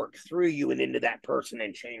God to work through you and into that person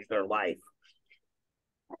and change their life.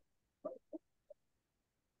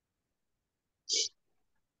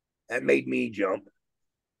 That made me jump.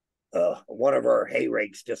 One of our hay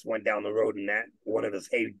rakes just went down the road, and that one of his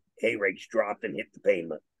hay rakes dropped and hit the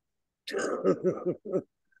pavement.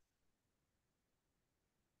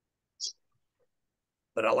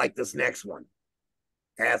 But I like this next one.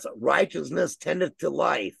 As righteousness tendeth to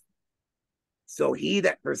life, so he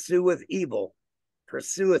that pursueth evil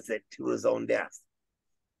pursueth it to his own death.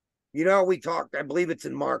 You know, we talked, I believe it's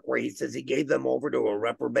in Mark, where he says he gave them over to a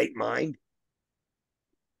reprobate mind.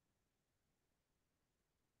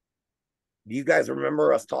 Do you guys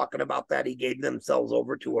remember us talking about that? He gave themselves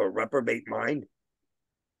over to a reprobate mind.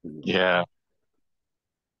 Yeah.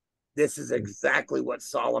 This is exactly what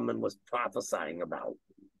Solomon was prophesying about.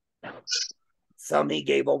 Some he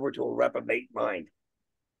gave over to a reprobate mind.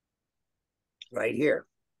 Right here.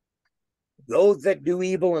 Those that do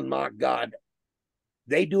evil and mock God,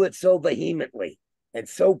 they do it so vehemently and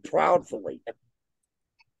so proudfully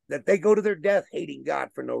that they go to their death hating God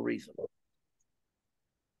for no reason.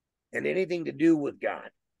 And anything to do with God,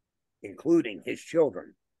 including his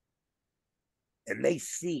children. And they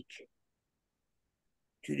seek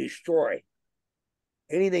to destroy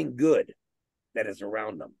anything good that is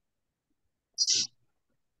around them.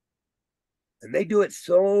 And they do it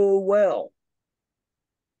so well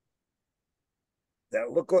that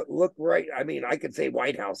look right. I mean, I could say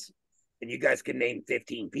White House, and you guys can name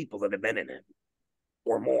 15 people that have been in it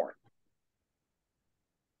or more.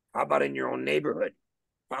 How about in your own neighborhood?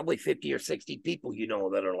 Probably 50 or 60 people you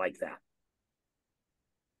know that are like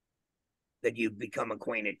that you've become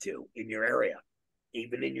acquainted to in your area,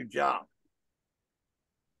 even in your job.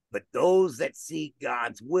 But those that seek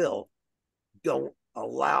God's will don't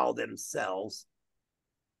allow themselves.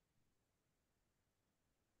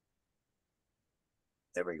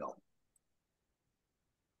 There we go.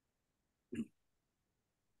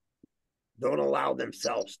 Don't allow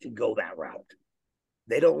themselves to go that route.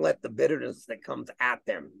 They don't let the bitterness that comes at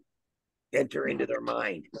them enter into their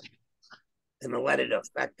mind and let it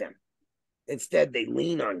affect them. Instead, they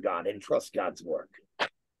lean on God and trust God's work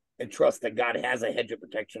and trust that God has a hedge of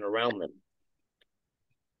protection around them.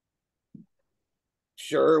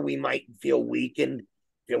 Sure, we might feel weakened,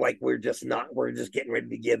 feel like we're just getting ready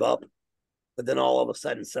to give up. But then all of a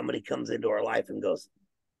sudden, somebody comes into our life and goes,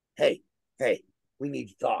 hey, we need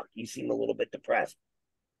to talk. You seem a little bit depressed.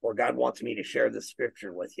 Or God wants me to share the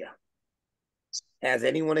scripture with you. Has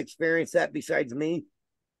anyone experienced that besides me?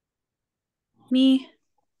 Me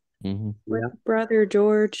Mm-hmm. with Brother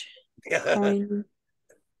George when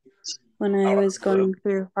I was going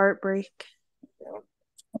through heartbreak.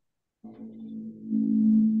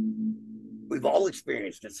 We've all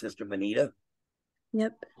experienced it, Sister Benita.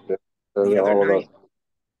 Yep. The other night,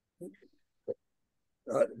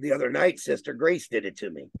 The other night, Sister Grace did it to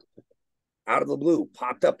me. Out of the blue,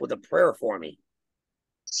 popped up with a prayer for me.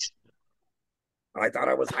 I thought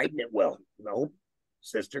I was hiding it well. No,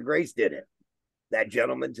 Sister Grace did it. That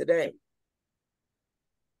gentleman today.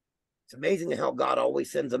 It's amazing how God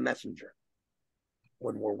always sends a messenger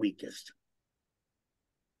when we're weakest.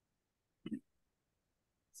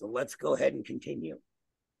 So let's go ahead and continue.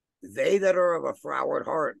 They that are of a froward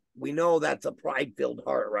heart, we know that's a pride-filled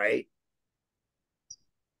heart, right?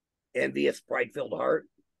 Envious, pride-filled heart.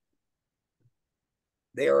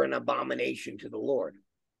 They are an abomination to the Lord.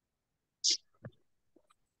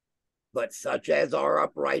 But such as are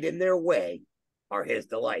upright in their way are his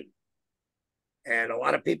delight. And a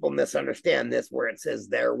lot of people misunderstand this where it says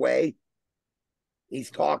their way.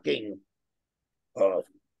 He's talking of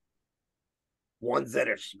ones that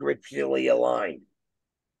are scripturally aligned.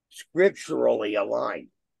 Scripturally aligned.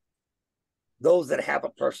 Those that have a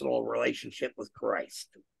personal relationship with Christ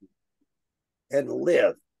and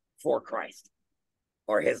live for Christ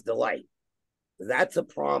are his delight. That's a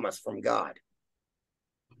promise from God.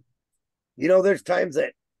 You know, there's times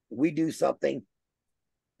that we do something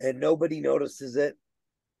and nobody notices it,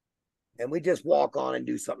 and we just walk on and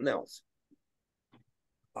do something else.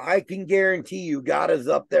 I can guarantee you God is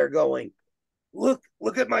up there going, look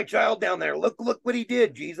at my child down there. Look what he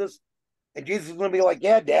did, Jesus. And Jesus is going to be like,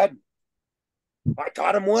 yeah, Dad, I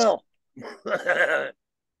taught him well.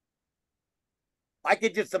 I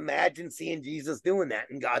could just imagine seeing Jesus doing that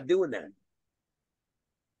and God doing that.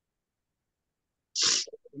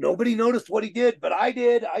 Nobody noticed what he did, but I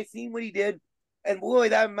did. I seen what he did. And boy,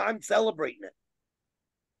 I'm celebrating it.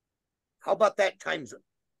 How about that times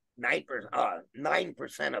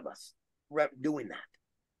 9% of us doing that?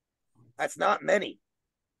 That's not many.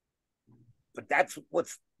 But that's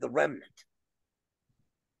what's the remnant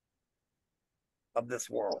of this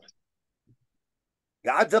world.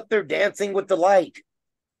 God's up there dancing with the light.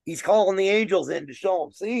 He's calling the angels in to show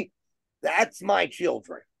them, see, that's my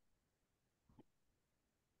children.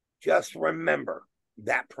 Just remember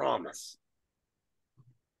that promise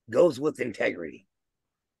goes with integrity.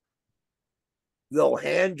 Though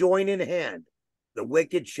hand join in hand, the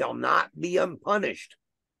wicked shall not be unpunished,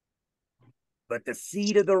 but the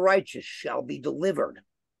seed of the righteous shall be delivered.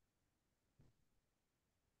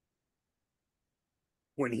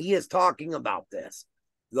 When he is talking about this,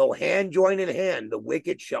 though hand join in hand, the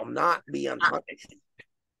wicked shall not be unpunished.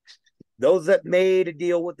 Those that made a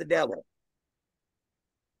deal with the devil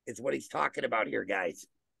is what he's talking about here, guys.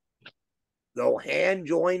 Though hand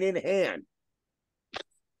join in hand,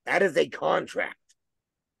 that is a contract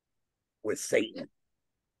with Satan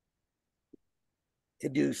to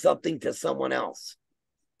do something to someone else,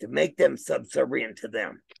 to make them subservient to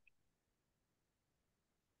them.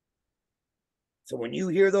 So when you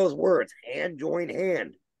hear those words, hand join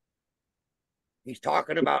hand, he's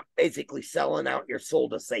talking about basically selling out your soul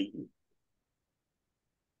to Satan.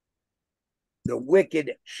 The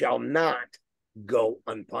wicked shall not go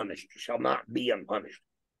unpunished, shall not be unpunished.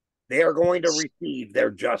 They are going to receive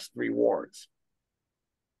their just rewards.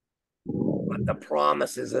 But the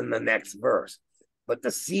promise is in the next verse. But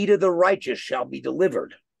the seed of the righteous shall be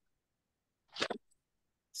delivered.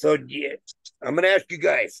 So yeah, I'm going to ask you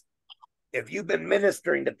guys, if you've been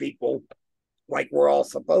ministering to people like we're all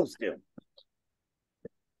supposed to,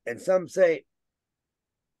 and some say,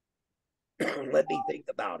 let me think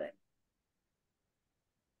about it.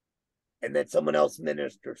 And then someone else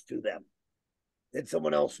ministers to them. Then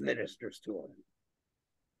someone else ministers to them.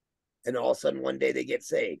 And all of a sudden, one day they get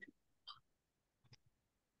saved.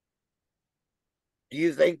 Do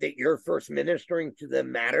you think that your first ministering to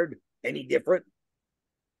them mattered any different?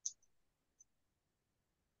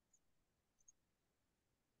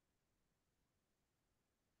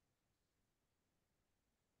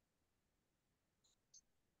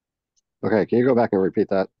 Okay, can you go back and repeat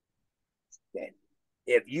that? Okay.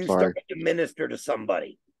 If you Sorry. start to minister to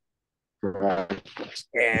somebody Right.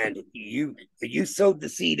 and you sowed the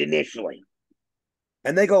seed initially,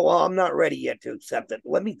 and they go, well, I'm not ready yet to accept it.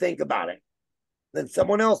 Let me think about it. Then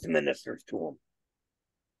someone else ministers to them.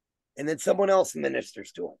 And then someone else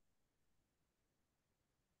ministers to them.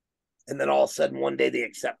 And then all of a sudden, one day they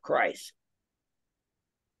accept Christ.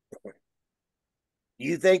 Do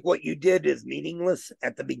you think what you did is meaningless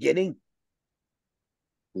at the beginning?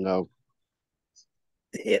 No.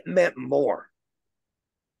 It meant more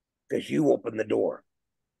because you opened the door.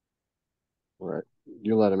 Right.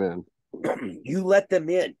 You let him in. You let them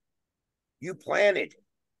in. You planted.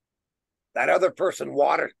 That other person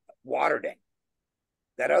watered it.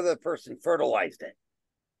 That other person fertilized it.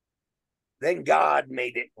 Then God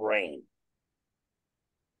made it rain.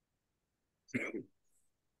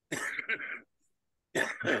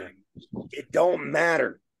 It don't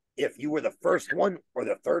matter if you were the first one or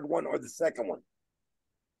the third one or the second one.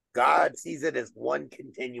 God sees it as one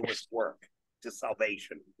continuous work to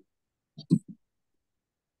salvation.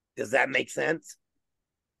 Does that make sense?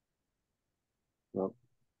 Well,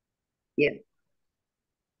 Yeah.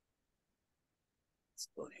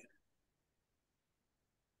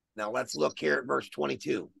 Now let's look here at verse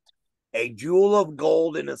 22. A jewel of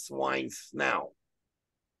gold in a swine's snout.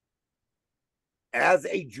 As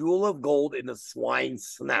a jewel of gold in a swine's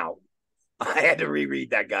snout. I had to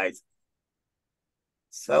reread that, guys.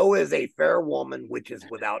 So is a fair woman which is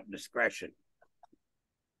without discretion.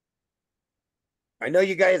 I know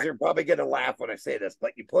you guys are probably going to laugh when I say this,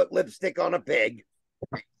 but you put lipstick on a pig,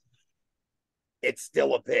 it's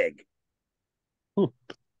still a pig.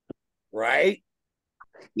 Right?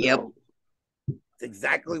 Yep. It's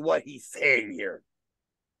exactly what he's saying here.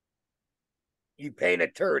 You paint a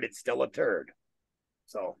turd, it's still a turd.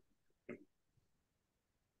 So,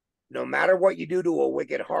 no matter what you do to a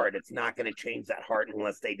wicked heart, it's not going to change that heart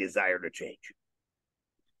unless they desire to change.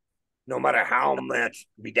 No matter how much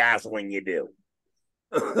bedazzling you do.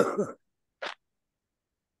 The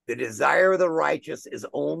desire of the righteous is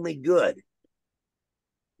only good,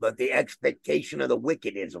 but the expectation of the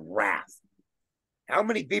wicked is wrath. How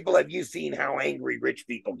many people have you seen how angry rich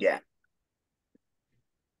people get?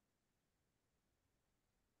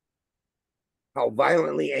 How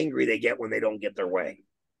violently angry they get when they don't get their way.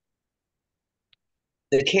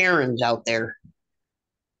 The Karens out there.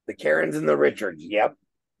 The Karens and the Richards, yep.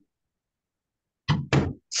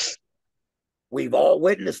 We've all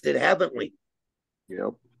witnessed it, haven't we?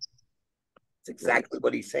 yep. It's exactly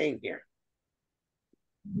what he's saying here.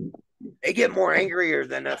 They get more angrier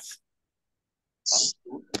than us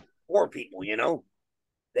poor people, you know?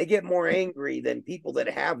 They get more angry than people that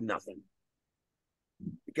have nothing.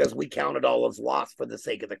 Because we count it all as loss for the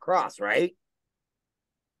sake of the cross, right?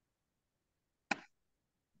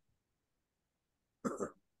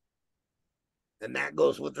 And that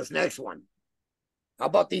goes with this next one. How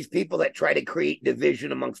about these people that try to create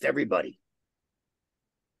division amongst everybody?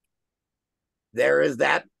 There is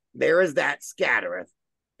that scattereth,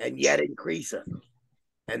 and yet increaseth.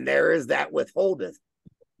 And there is that withholdeth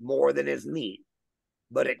more than is meet,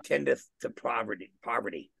 but it tendeth to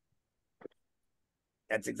poverty.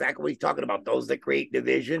 That's exactly what he's talking about. Those that create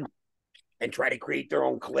division and try to create their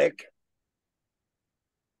own clique.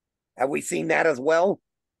 Have we seen that as well?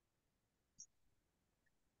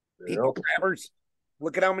 People grabbers.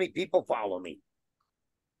 Look at how many people follow me.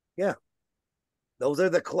 Yeah. Those are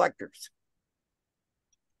the collectors.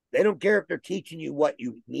 They don't care if they're teaching you what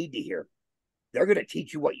you need to hear. They're going to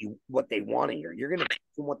teach you what they want to hear. You're going to teach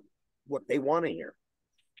them what they want to hear,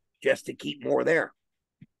 just to keep more there.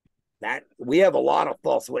 That we have a lot of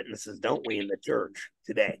false witnesses, don't we, in the church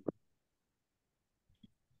today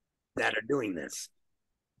that are doing this.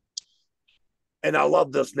 And I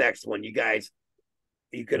love this next one, you guys.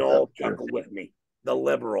 You can all chuckle with me. The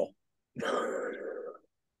liberal.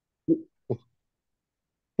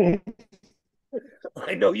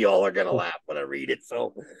 I know you all are going to laugh when I read it,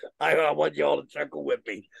 so I want you all to chuckle with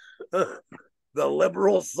me. The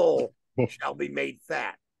liberal soul shall be made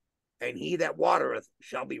fat, and he that watereth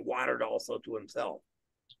shall be watered also to himself.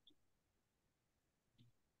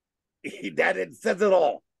 That it says it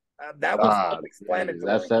all. That was self-explanatory.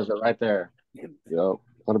 That says it right there. Yep,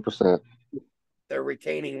 100%. They're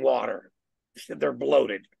retaining water. They're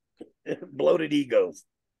bloated. Bloated egos.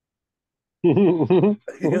 I'm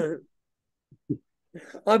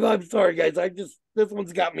sorry, guys. This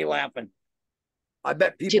one's got me laughing. I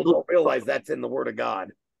bet people don't realize that's in the Word of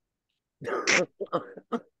God.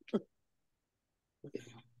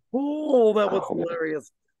 Oh, that was hilarious.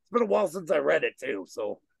 It's been a while since I read it too,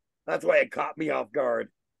 so that's why it caught me off guard.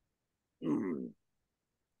 As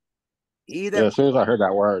soon as I heard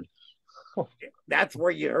that word, that's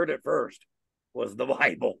where you heard it first, was the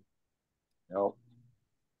Bible. Yep.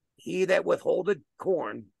 He that withholdeth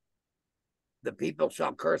corn, the people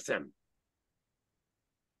shall curse him.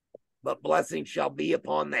 But blessing shall be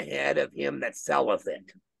upon the head of him that selleth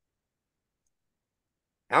it.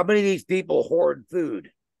 How many of these people hoard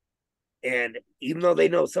food? And even though they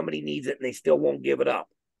know somebody needs it and they still won't give it up,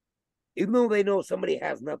 even though they know somebody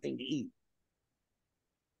has nothing to eat.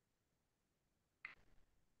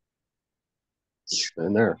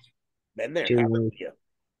 Been there. Haven't you?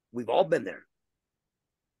 We've all been there.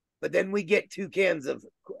 But then we get 2 cans of,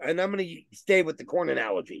 and I'm going to stay with the corn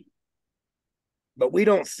analogy, but we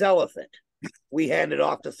don't selleth it. We hand it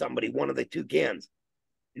off to somebody, one of the 2 cans,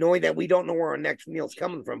 knowing that we don't know where our next meal's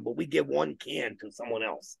coming from, but we give 1 can to someone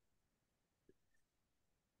else.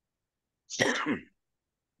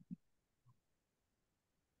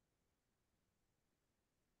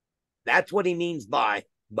 That's what he means by,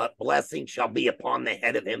 but blessing shall be upon the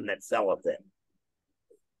head of him that selleth it.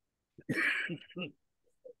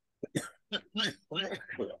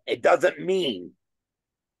 It doesn't mean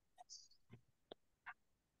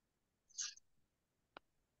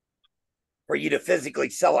for you to physically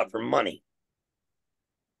sell it for money.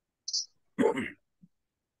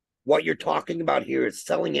 What you're talking about here is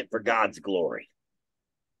selling it for God's glory.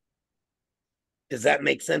 Does that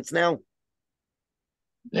make sense now?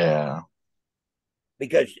 Yeah.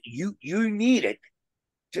 Because you need it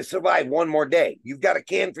to survive one more day. You've got a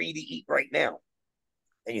can for you to eat right now,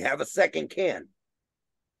 and you have a second can.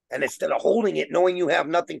 And instead of holding it, knowing you have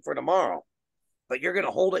nothing for tomorrow, but you're going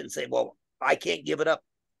to hold it and say, well, I can't give it up.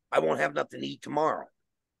 I won't have nothing to eat tomorrow.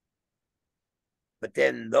 But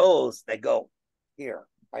then those that go, here,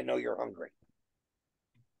 I know you're hungry.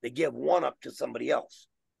 They give one up to somebody else.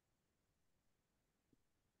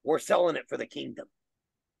 We're selling it for the kingdom.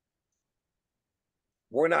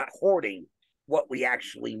 We're not hoarding what we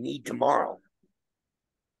actually need tomorrow.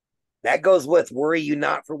 That goes with worry you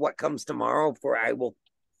not for what comes tomorrow, for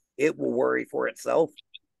it will worry for itself.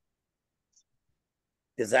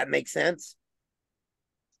 Does that make sense?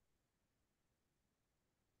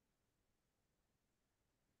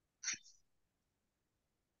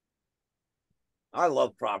 I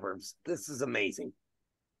love Proverbs. This is amazing.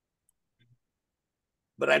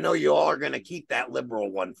 But I know you all are going to keep that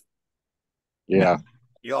liberal one. Yeah.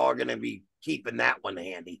 You all are going to be keeping that one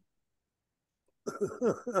handy.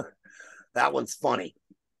 That one's funny.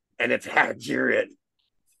 And it's accurate.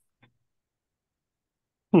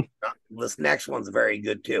 This next one's very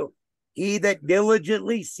good too. He that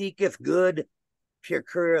diligently seeketh good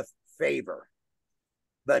procureth favor,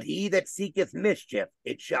 but he that seeketh mischief,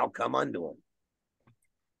 it shall come unto him.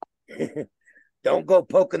 Don't go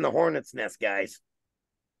poking the hornet's nest, guys.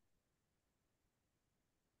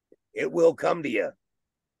 It will come to you.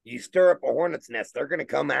 You stir up a hornet's nest, they're going to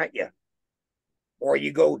come at you. Or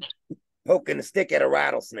you go poking a stick at a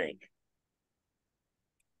rattlesnake.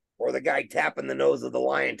 Or the guy tapping the nose of the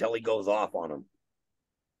lion till he goes off on him.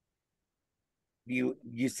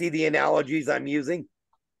 You see the analogies I'm using?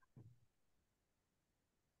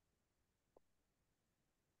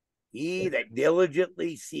 He that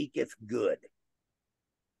diligently seeketh good.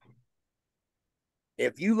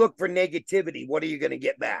 If you look for negativity, what are you going to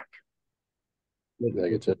get back?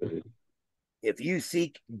 Negativity. If you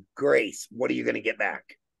seek grace, what are you going to get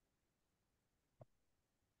back?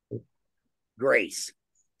 Grace.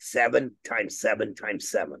 7 times 7 times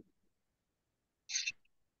 7.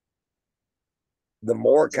 The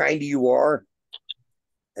more kind you are,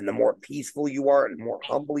 and the more peaceful you are, and the more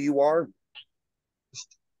humble you are,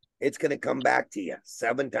 it's going to come back to you.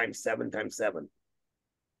 7 times 7 times 7.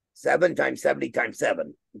 7 times 70 times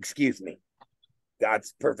 7. Excuse me.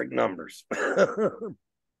 God's perfect numbers.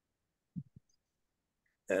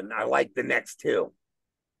 And I like the next two.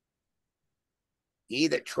 He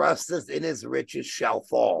that trusteth in his riches shall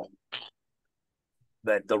fall,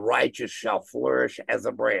 but the righteous shall flourish as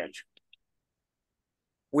a branch.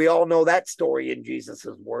 We all know that story in Jesus'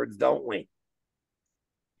 words, don't we?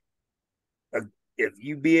 If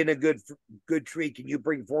you be in a good tree, can you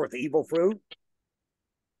bring forth evil fruit?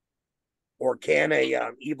 Or can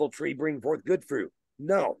a evil tree bring forth good fruit?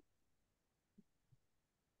 No.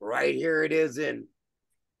 Right here it is in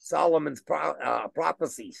Solomon's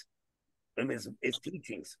prophecies and his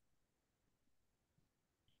teachings.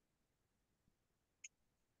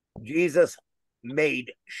 Jesus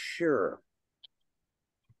made sure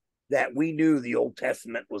that we knew the Old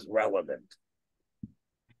Testament was relevant.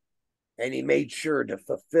 And he made sure to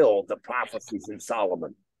fulfill the prophecies in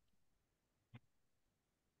Solomon.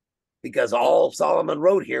 Because all Solomon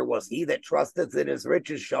wrote here was, he that trusteth in his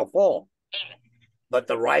riches shall fall, but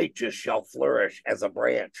the righteous shall flourish as a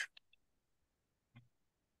branch.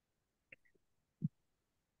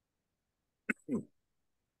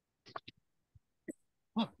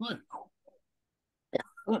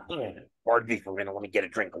 Pardon me for a minute. Let me get a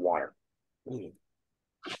drink of water.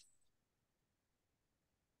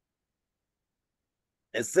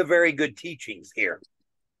 It's the very good teachings here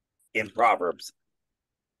in Proverbs.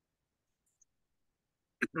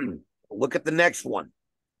 Look at the next one.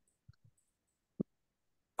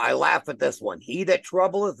 I laugh at this one. He that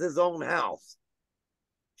troubleth his own house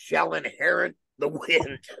shall inherit the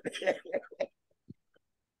wind.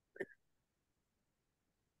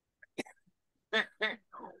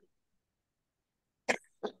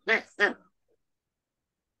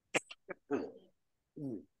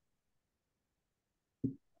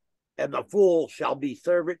 and the fool shall be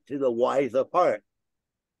servant to the wise of heart.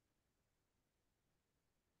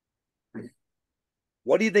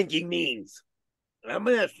 What do you think he means? And I'm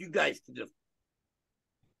going to ask you guys to just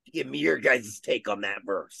give me your guys' take on that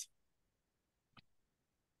verse.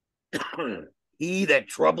 He that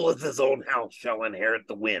troubleth his own house shall inherit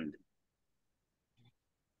the wind.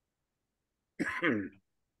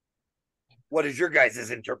 What is your guys'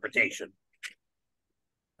 interpretation?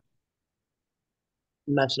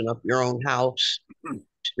 Messing up your own house,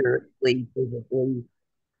 spiritually, physically.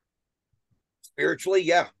 Spiritually,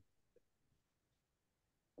 yeah.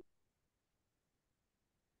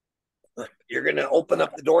 You're going to open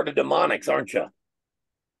up the door to demonics, aren't you?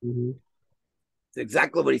 Mm-hmm. It's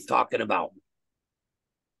exactly what he's talking about.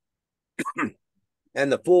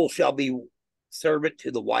 And the fool shall be servant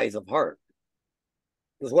to the wise of heart.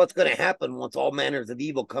 Because what's going to happen once all manners of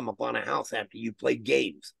evil come upon a house after you played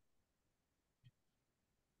games?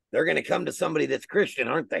 They're going to come to somebody that's Christian,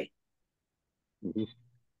 aren't they? Mm-hmm.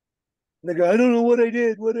 They go, I don't know what I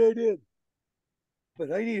did, but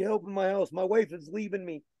I need help in my house. My wife is leaving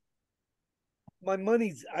me.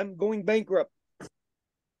 I'm going bankrupt.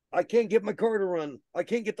 I can't get my car to run. I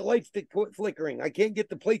can't get the lights to quit flickering. I can't get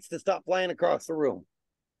the plates to stop flying across the room.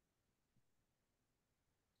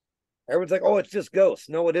 Everyone's like, oh, it's just ghosts.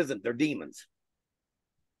 No, it isn't. They're demons.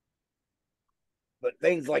 But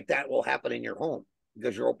things like that will happen in your home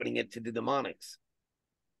because you're opening it to the demonics.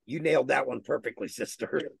 You nailed that one perfectly,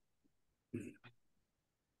 sister.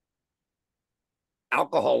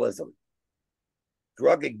 Alcoholism,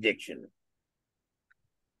 drug addiction,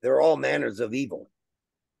 they're all manners of evil,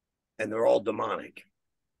 and they're all demonic.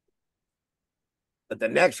 But the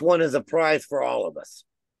next one is a prize for all of us.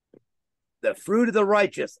 The fruit of the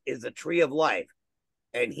righteous is a tree of life,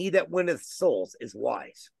 and he that winneth souls is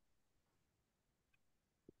wise.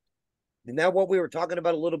 Isn't that what we were talking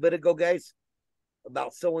about a little bit ago, guys?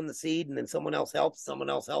 About sowing the seed, and then someone else helps,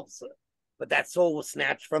 but that soul was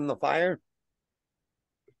snatched from the fire.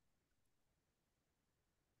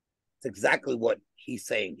 It's exactly what he's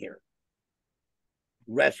saying here.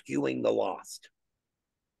 Rescuing the lost.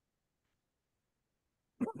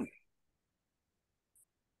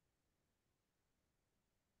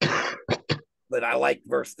 But I like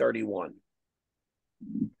verse 31.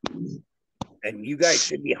 And you guys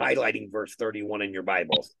should be highlighting verse 31 in your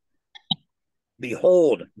Bibles.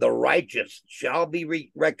 Behold, the righteous shall be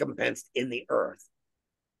recompensed in the earth.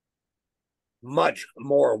 Much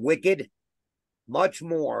more wicked, much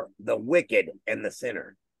more the wicked and the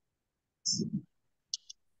sinner.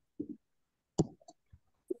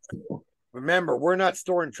 Remember, we're not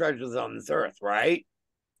storing treasures on this earth, right?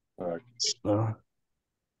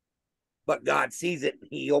 But God sees it, and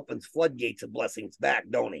he opens floodgates of blessings back,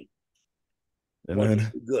 don't he?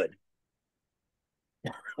 Amen. Good.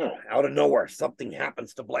 Out of nowhere, something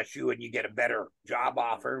happens to bless you and you get a better job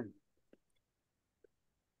offer.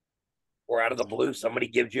 Or out of the blue, somebody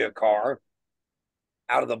gives you a car.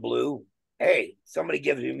 Out of the blue, hey, somebody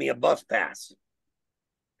gives me a bus pass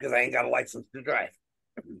because I ain't got a license to drive.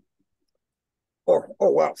 Or,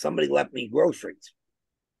 oh, well, somebody left me groceries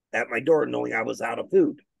at my door knowing I was out of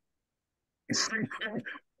food.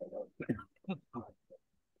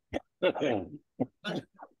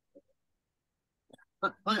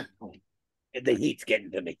 The heat's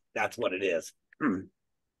getting to me. That's what it is.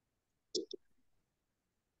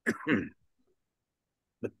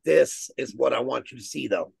 But this is what I want you to see,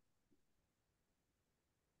 though.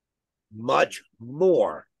 Much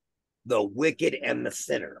more the wicked and the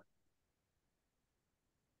sinner.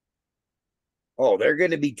 Oh, they're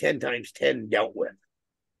going to be 10 times 10 dealt with.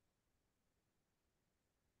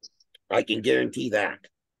 I can guarantee that.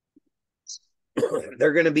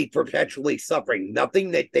 They're going to be perpetually suffering.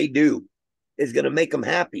 Nothing that they do is going to make them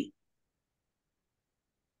happy.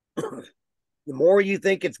 The more you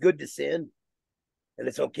think it's good to sin, and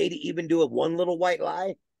it's okay to even do one little white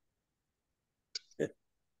lie,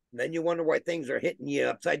 then you wonder why things are hitting you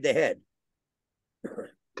upside the head.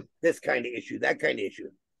 This kind of issue, that kind of issue.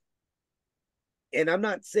 And I'm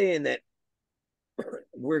not saying that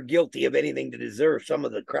we're guilty of anything to deserve some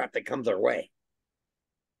of the crap that comes our way.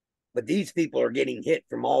 But these people are getting hit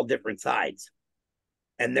from all different sides.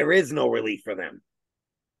 And there is no relief for them.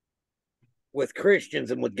 With Christians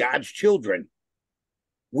and with God's children,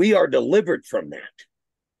 we are delivered from that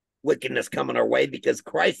wickedness coming our way because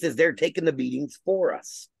Christ is there taking the beatings for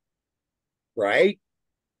us. Right?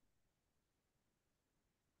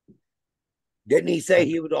 Didn't he say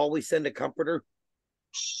he would always send a comforter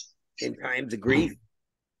in times of grief?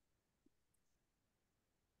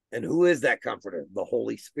 And who is that comforter? The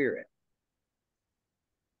Holy Spirit.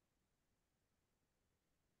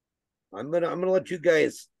 I'm gonna let you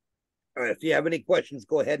guys. If you have any questions,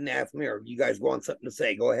 go ahead and ask me, or you guys want something to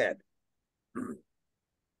say, go ahead.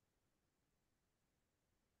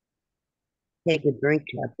 Take a drink,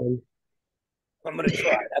 Captain. I'm gonna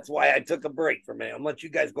try. That's why I took a break for a minute. I'm gonna let you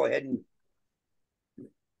guys go ahead and.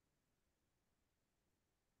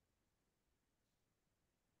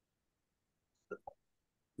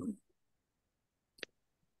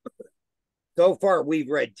 So far, we've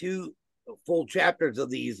read 2 full chapters of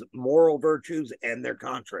these moral virtues and their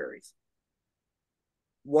contraries.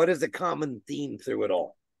 What is a common theme through it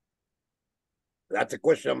all? That's a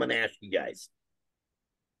question I'm going to ask you guys.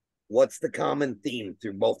 What's the common theme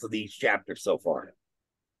through both of these chapters so far?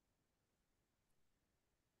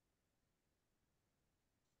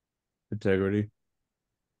 Integrity.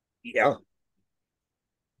 Yeah.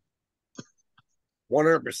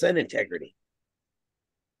 100% integrity.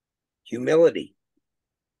 Humility.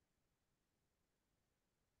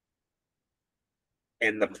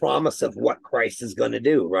 And the promise of what Christ is going to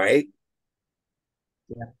do, right?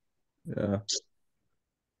 Yeah.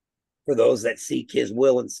 For those that seek his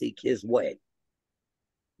will and seek his way.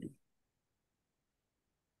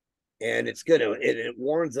 And it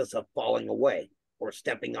warns us of falling away or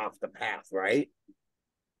stepping off the path, right?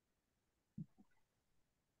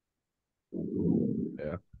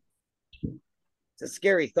 Yeah. It's a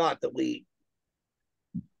scary thought that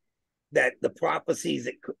the prophecies,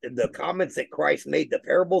 the comments that Christ made, the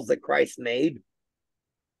parables that Christ made,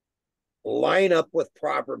 line up with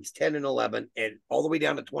Proverbs 10 and 11 and all the way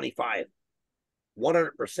down to 25,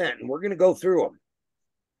 100%. And we're going to go through them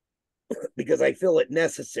because I feel it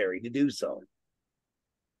necessary to do so.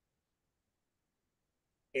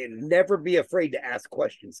 And never be afraid to ask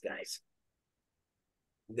questions, guys.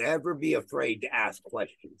 Never be afraid to ask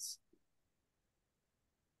questions.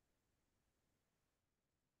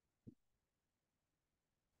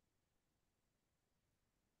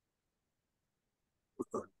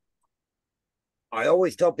 I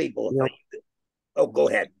always tell people, oh, go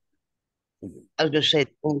ahead. I was going to say,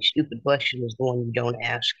 the only stupid question is the one you don't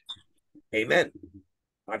ask. Amen.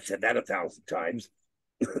 I've said that 1,000 times.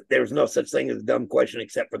 There's no such thing as a dumb question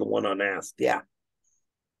except for the one unasked. Yeah.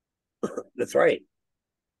 That's right.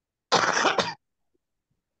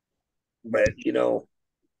 But,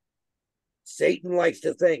 Satan likes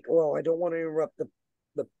to think, well, I don't want to interrupt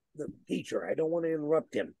the teacher. I don't want to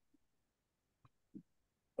interrupt him.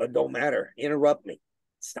 It don't matter. Interrupt me.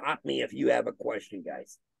 Stop me if you have a question,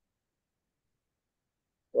 guys.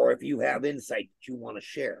 Or if you have insight that you want to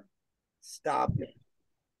share. Stop me.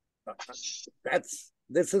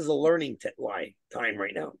 This is a learning time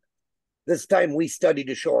right now. This time we study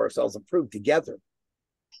to show ourselves approved together.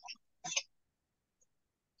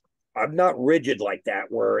 I'm not rigid like that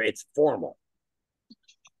where it's formal.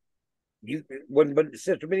 When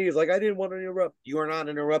Sister Minnie is like, I didn't want to interrupt. You are not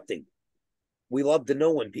interrupting. We love to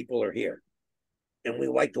know when people are here. And we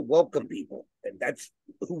like to welcome people. And that's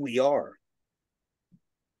who we are.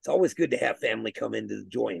 It's always good to have family come in to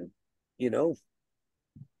join, the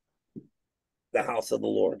house of the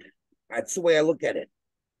Lord. That's the way I look at it.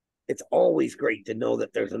 It's always great to know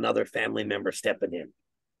that there's another family member stepping in.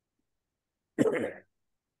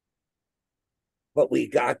 But we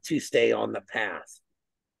got to stay on the path,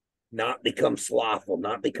 not become slothful,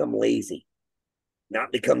 not become lazy,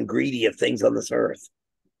 not become greedy of things on this earth,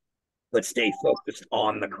 but stay focused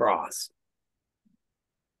on the cross.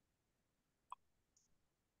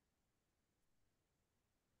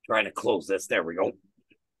 Trying to close this. There we go.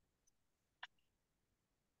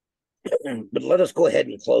 But let us go ahead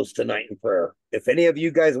and close tonight in prayer. If any of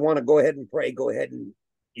you guys want to go ahead and pray, go ahead and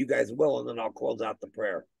you guys will, and then I'll close out the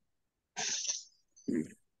prayer.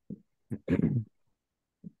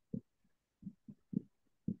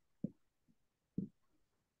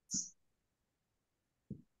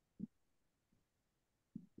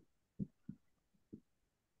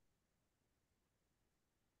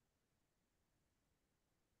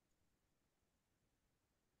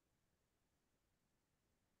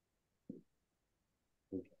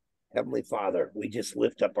 Heavenly Father, we just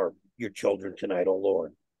lift up your children tonight, oh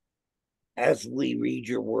Lord. As we read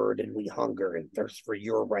your word and we hunger and thirst for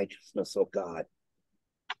your righteousness, oh God,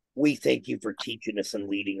 we thank you for teaching us and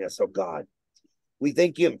leading us, oh God. We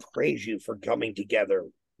thank you and praise you for coming together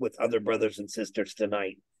with other brothers and sisters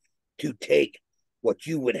tonight to take what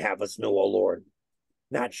you would have us know, oh Lord,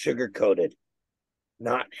 not sugar-coated,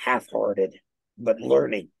 not half-hearted, but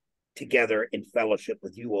learning together in fellowship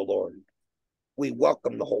with you, oh Lord. We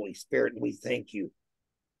welcome the Holy Spirit and we thank you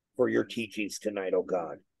for your teachings tonight, oh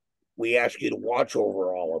God. We ask you to watch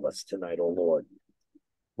over all of us tonight, oh Lord.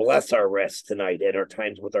 Bless our rest tonight and our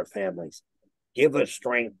times with our families. Give us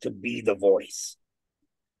strength to be the voice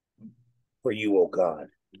for you, O God.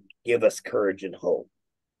 Give us courage and hope.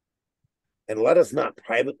 And let us not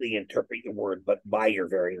privately interpret your word, but by your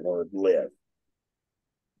very word live.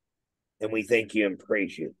 And we thank you and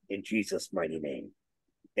praise you in Jesus' mighty name.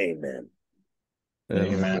 Amen.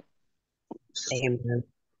 Amen. Amen.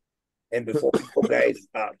 And before we go, guys,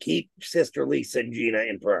 keep Sister Lisa and Gina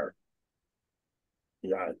in prayer.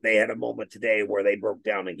 They had a moment today where they broke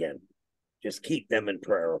down again. Just keep them in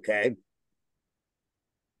prayer, okay?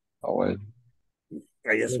 Always.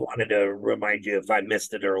 I just wanted to remind you if I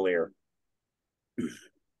missed it earlier.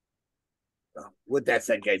 With that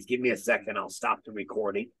said, guys, give me a second. I'll stop the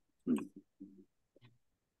recording.